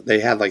was.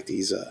 They had like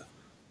these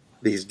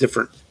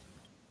different.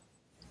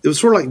 It was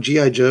sort of like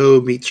GI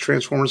Joe meets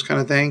Transformers kind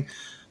of thing.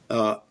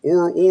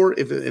 Or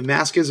if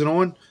Mask isn't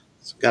on,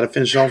 got to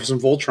finish it off with some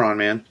Voltron,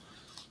 man.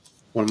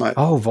 One of my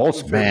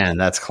Man,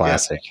 that's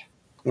classic. Yeah,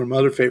 one of my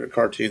other favorite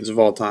cartoons of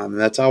all time, and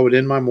that's how I would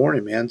end my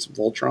morning, man. Some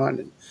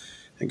Voltron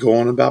and go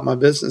on about my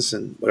business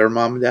and whatever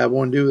Mom and Dad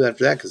want to do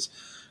after that. Because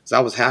I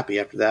was happy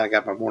after that. I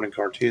got my morning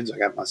cartoons. I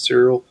got my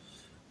cereal.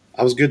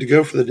 I was good to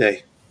go for the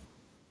day.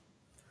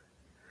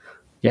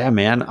 Yeah,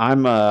 man.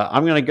 I'm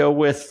gonna go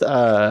with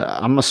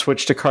I'm gonna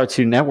switch to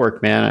Cartoon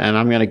Network, man, and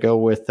I'm gonna go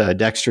with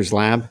Dexter's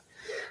Lab.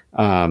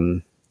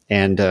 And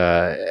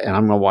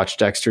I'm gonna watch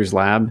Dexter's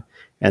Lab,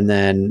 and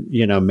then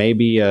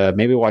maybe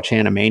watch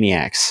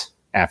Animaniacs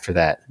after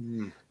that.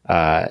 And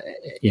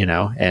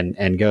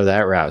go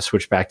that route.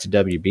 Switch back to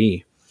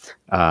WB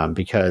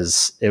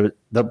because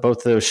both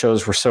of those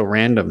shows were so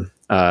random,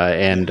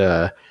 and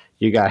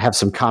you got to have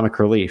some comic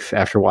relief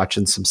after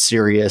watching some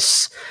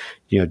serious,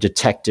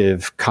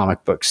 detective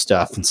comic book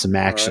stuff and some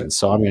action. Right.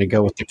 So I'm going to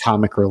go with the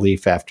comic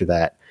relief after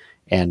that,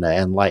 and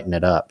lighten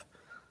it up.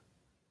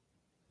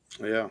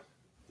 Yeah,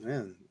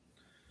 man.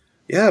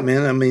 Yeah,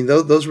 man. I mean,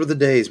 those were the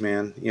days,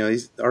 man.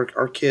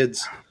 Our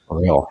kids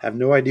have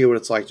no idea what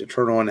it's like to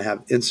turn on and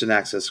have instant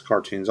access to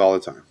cartoons all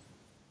the time.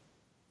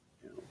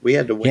 We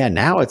had to wait. Yeah,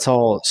 now it's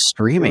all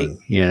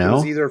streaming. It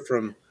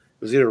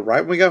was either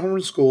right when we got home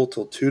from school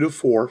till 2 to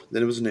 4,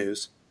 then it was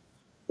news,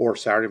 or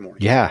Saturday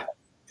morning. Yeah.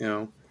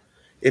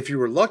 If you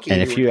were lucky,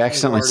 and if you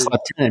accidentally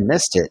slept in and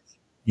missed it,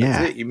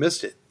 you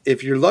missed it.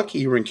 If you're lucky,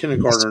 you were in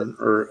kindergarten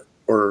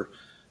or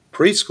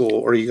preschool,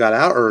 or you got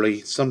out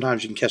early.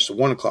 Sometimes you can catch the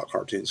 1 o'clock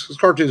cartoons because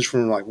cartoons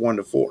from like 1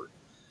 to 4.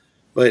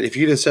 But if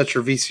you didn't set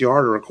your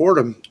VCR to record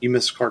them, you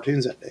missed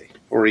cartoons that day,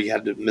 or you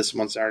had to miss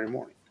them on Saturday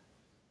morning.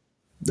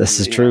 This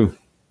is true.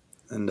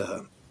 And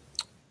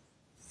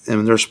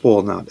they're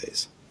spoiled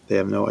nowadays. They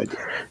have no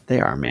idea.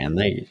 They are, man.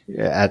 They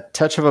at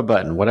touch of a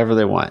button, whatever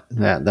they want.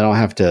 They don't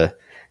have to,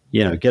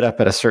 get up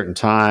at a certain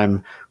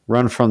time,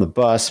 run from the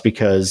bus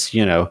because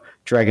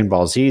Dragon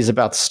Ball Z is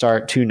about to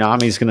start.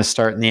 Toonami is going to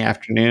start in the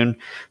afternoon,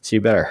 so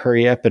you better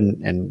hurry up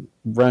and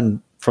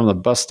run from the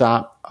bus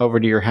stop over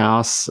to your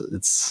house.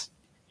 It's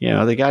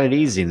they got it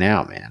easy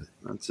now, man.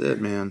 That's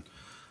it, man.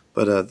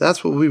 But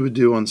that's what we would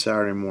do on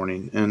Saturday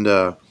morning, and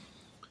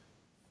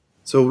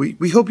so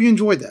we hope you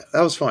enjoyed that.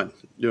 That was fun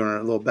doing our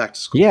little back to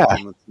school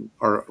time with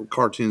our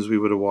cartoons we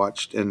would have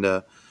watched,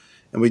 and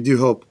we do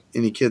hope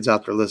any kids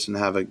out there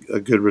listening have a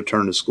good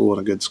return to school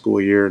and a good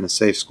school year and a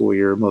safe school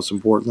year, most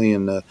importantly,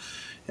 and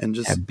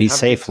just be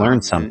safe,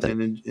 learn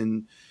something,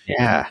 and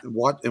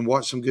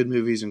watch some good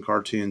movies and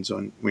cartoons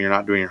when you're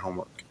not doing your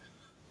homework.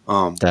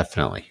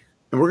 Definitely.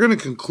 And we're going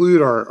to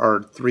conclude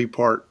our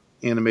 3-part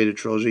animated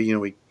trilogy.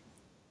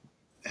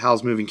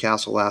 Howl's Moving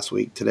Castle last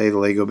week. Today, the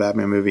Lego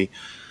Batman movie.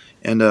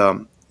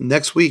 And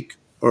next week,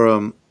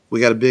 we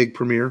got a big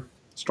premiere,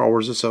 Star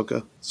Wars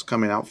Ahsoka. It's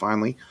coming out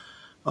finally.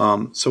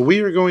 So we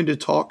are going to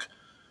talk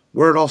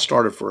where it all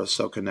started for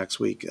Ahsoka next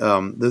week.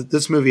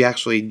 This movie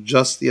actually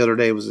just the other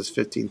day was its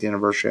 15th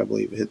anniversary, I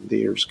believe, hitting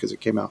theaters because it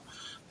came out,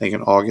 I think,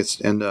 in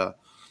August. And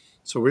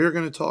so we are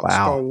going to talk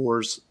Star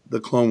Wars, The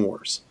Clone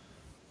Wars,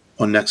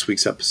 on next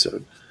week's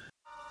episode.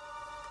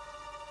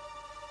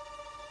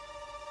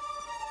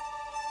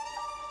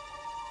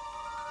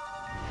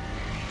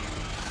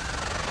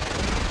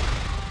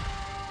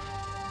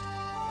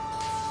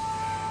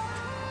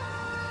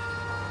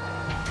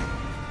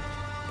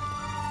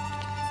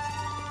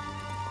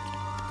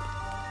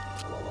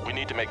 We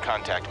need to make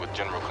contact with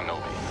General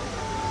Kenobi.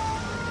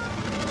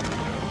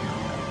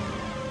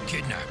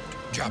 Kidnapped,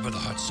 Jabba the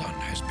Hutt's son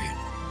has been.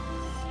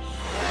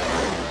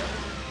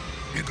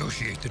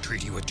 Negotiate the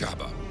treaty with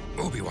Jabba.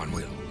 Obi-Wan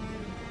will.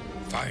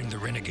 Find the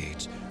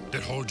renegades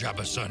that hold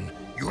Jabba's son.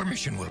 Your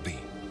mission will be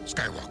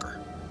Skywalker.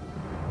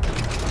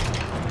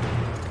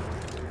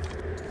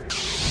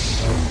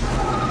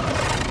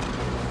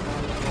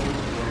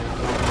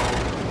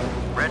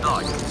 Red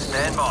light,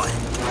 stand by.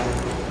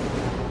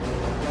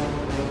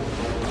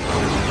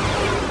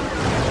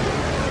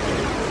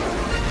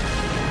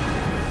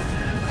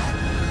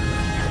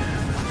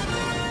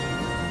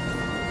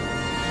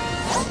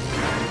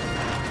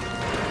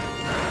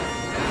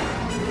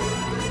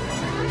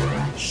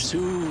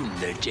 Soon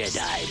the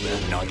Jedi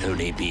will not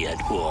only be at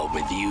war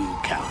with you,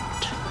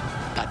 Count,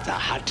 but the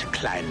Hutt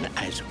clan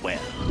as well.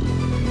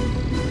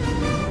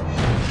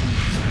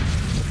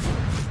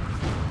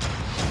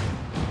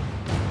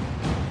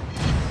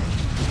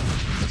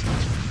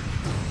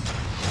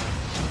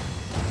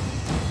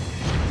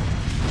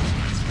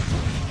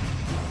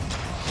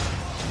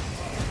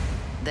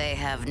 They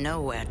have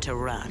nowhere to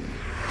run.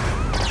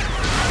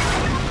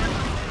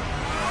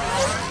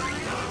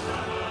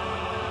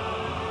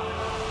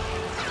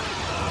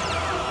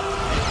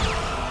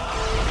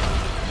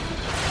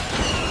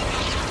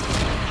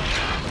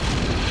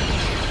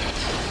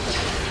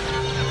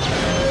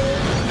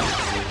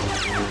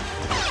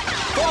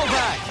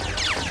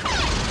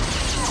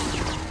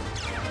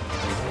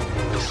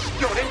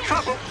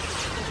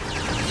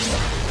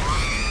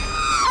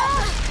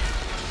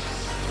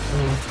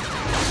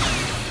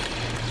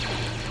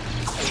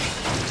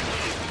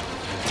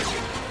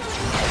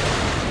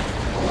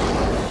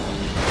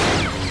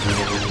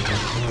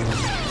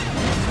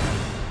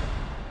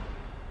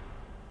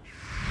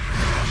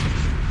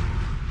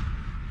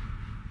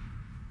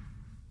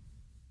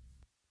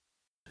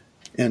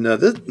 And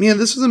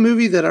this is a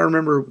movie that I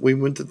remember we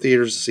went to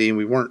theaters to see, and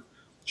we weren't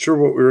sure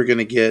what we were going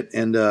to get.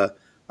 And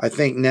I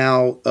think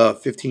now,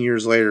 15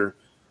 years later,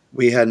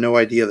 we had no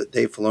idea that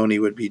Dave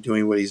Filoni would be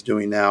doing what he's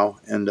doing now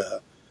and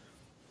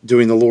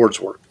doing the Lord's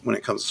work when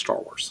it comes to Star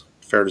Wars.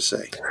 Fair to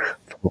say.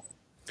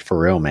 For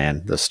real,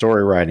 man. The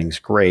story writing's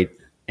great,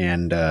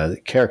 and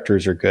the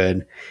characters are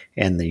good,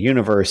 and the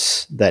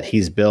universe that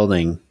he's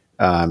building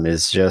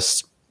is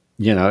just,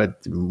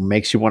 it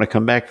makes you want to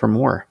come back for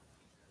more.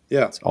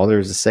 Yeah, That's all there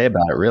is to say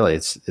about it. Really,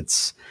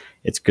 it's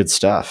good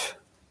stuff.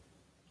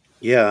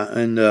 yeah.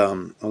 And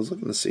I was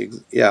looking to see.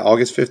 Yeah,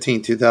 August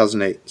 15th,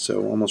 2008.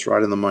 So almost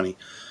right on the money.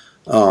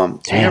 Damn,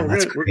 we're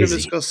that's going to crazy.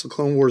 discuss the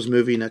Clone Wars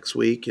movie next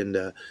week,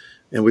 and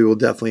we will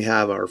definitely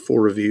have our full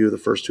review of the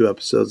first 2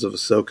 episodes of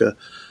Ahsoka.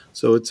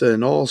 So it's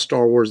an all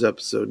Star Wars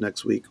episode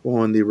next week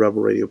on the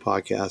Rebel Radio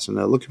podcast, and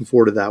looking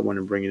forward to that one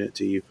and bringing it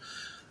to you.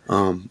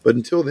 But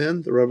until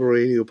then, the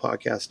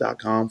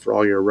rebelradiopodcast.com for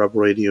all your Rebel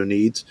Radio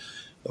needs.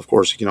 Of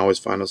course, you can always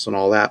find us on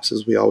all apps,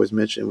 as we always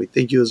mention. We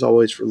thank you, as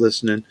always, for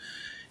listening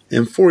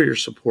and for your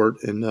support.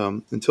 And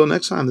until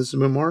next time, this has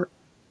been Mark.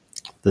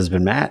 This has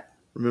been Matt.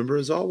 Remember,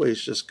 as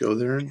always, just go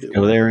there and do it.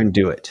 Go there and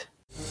do it.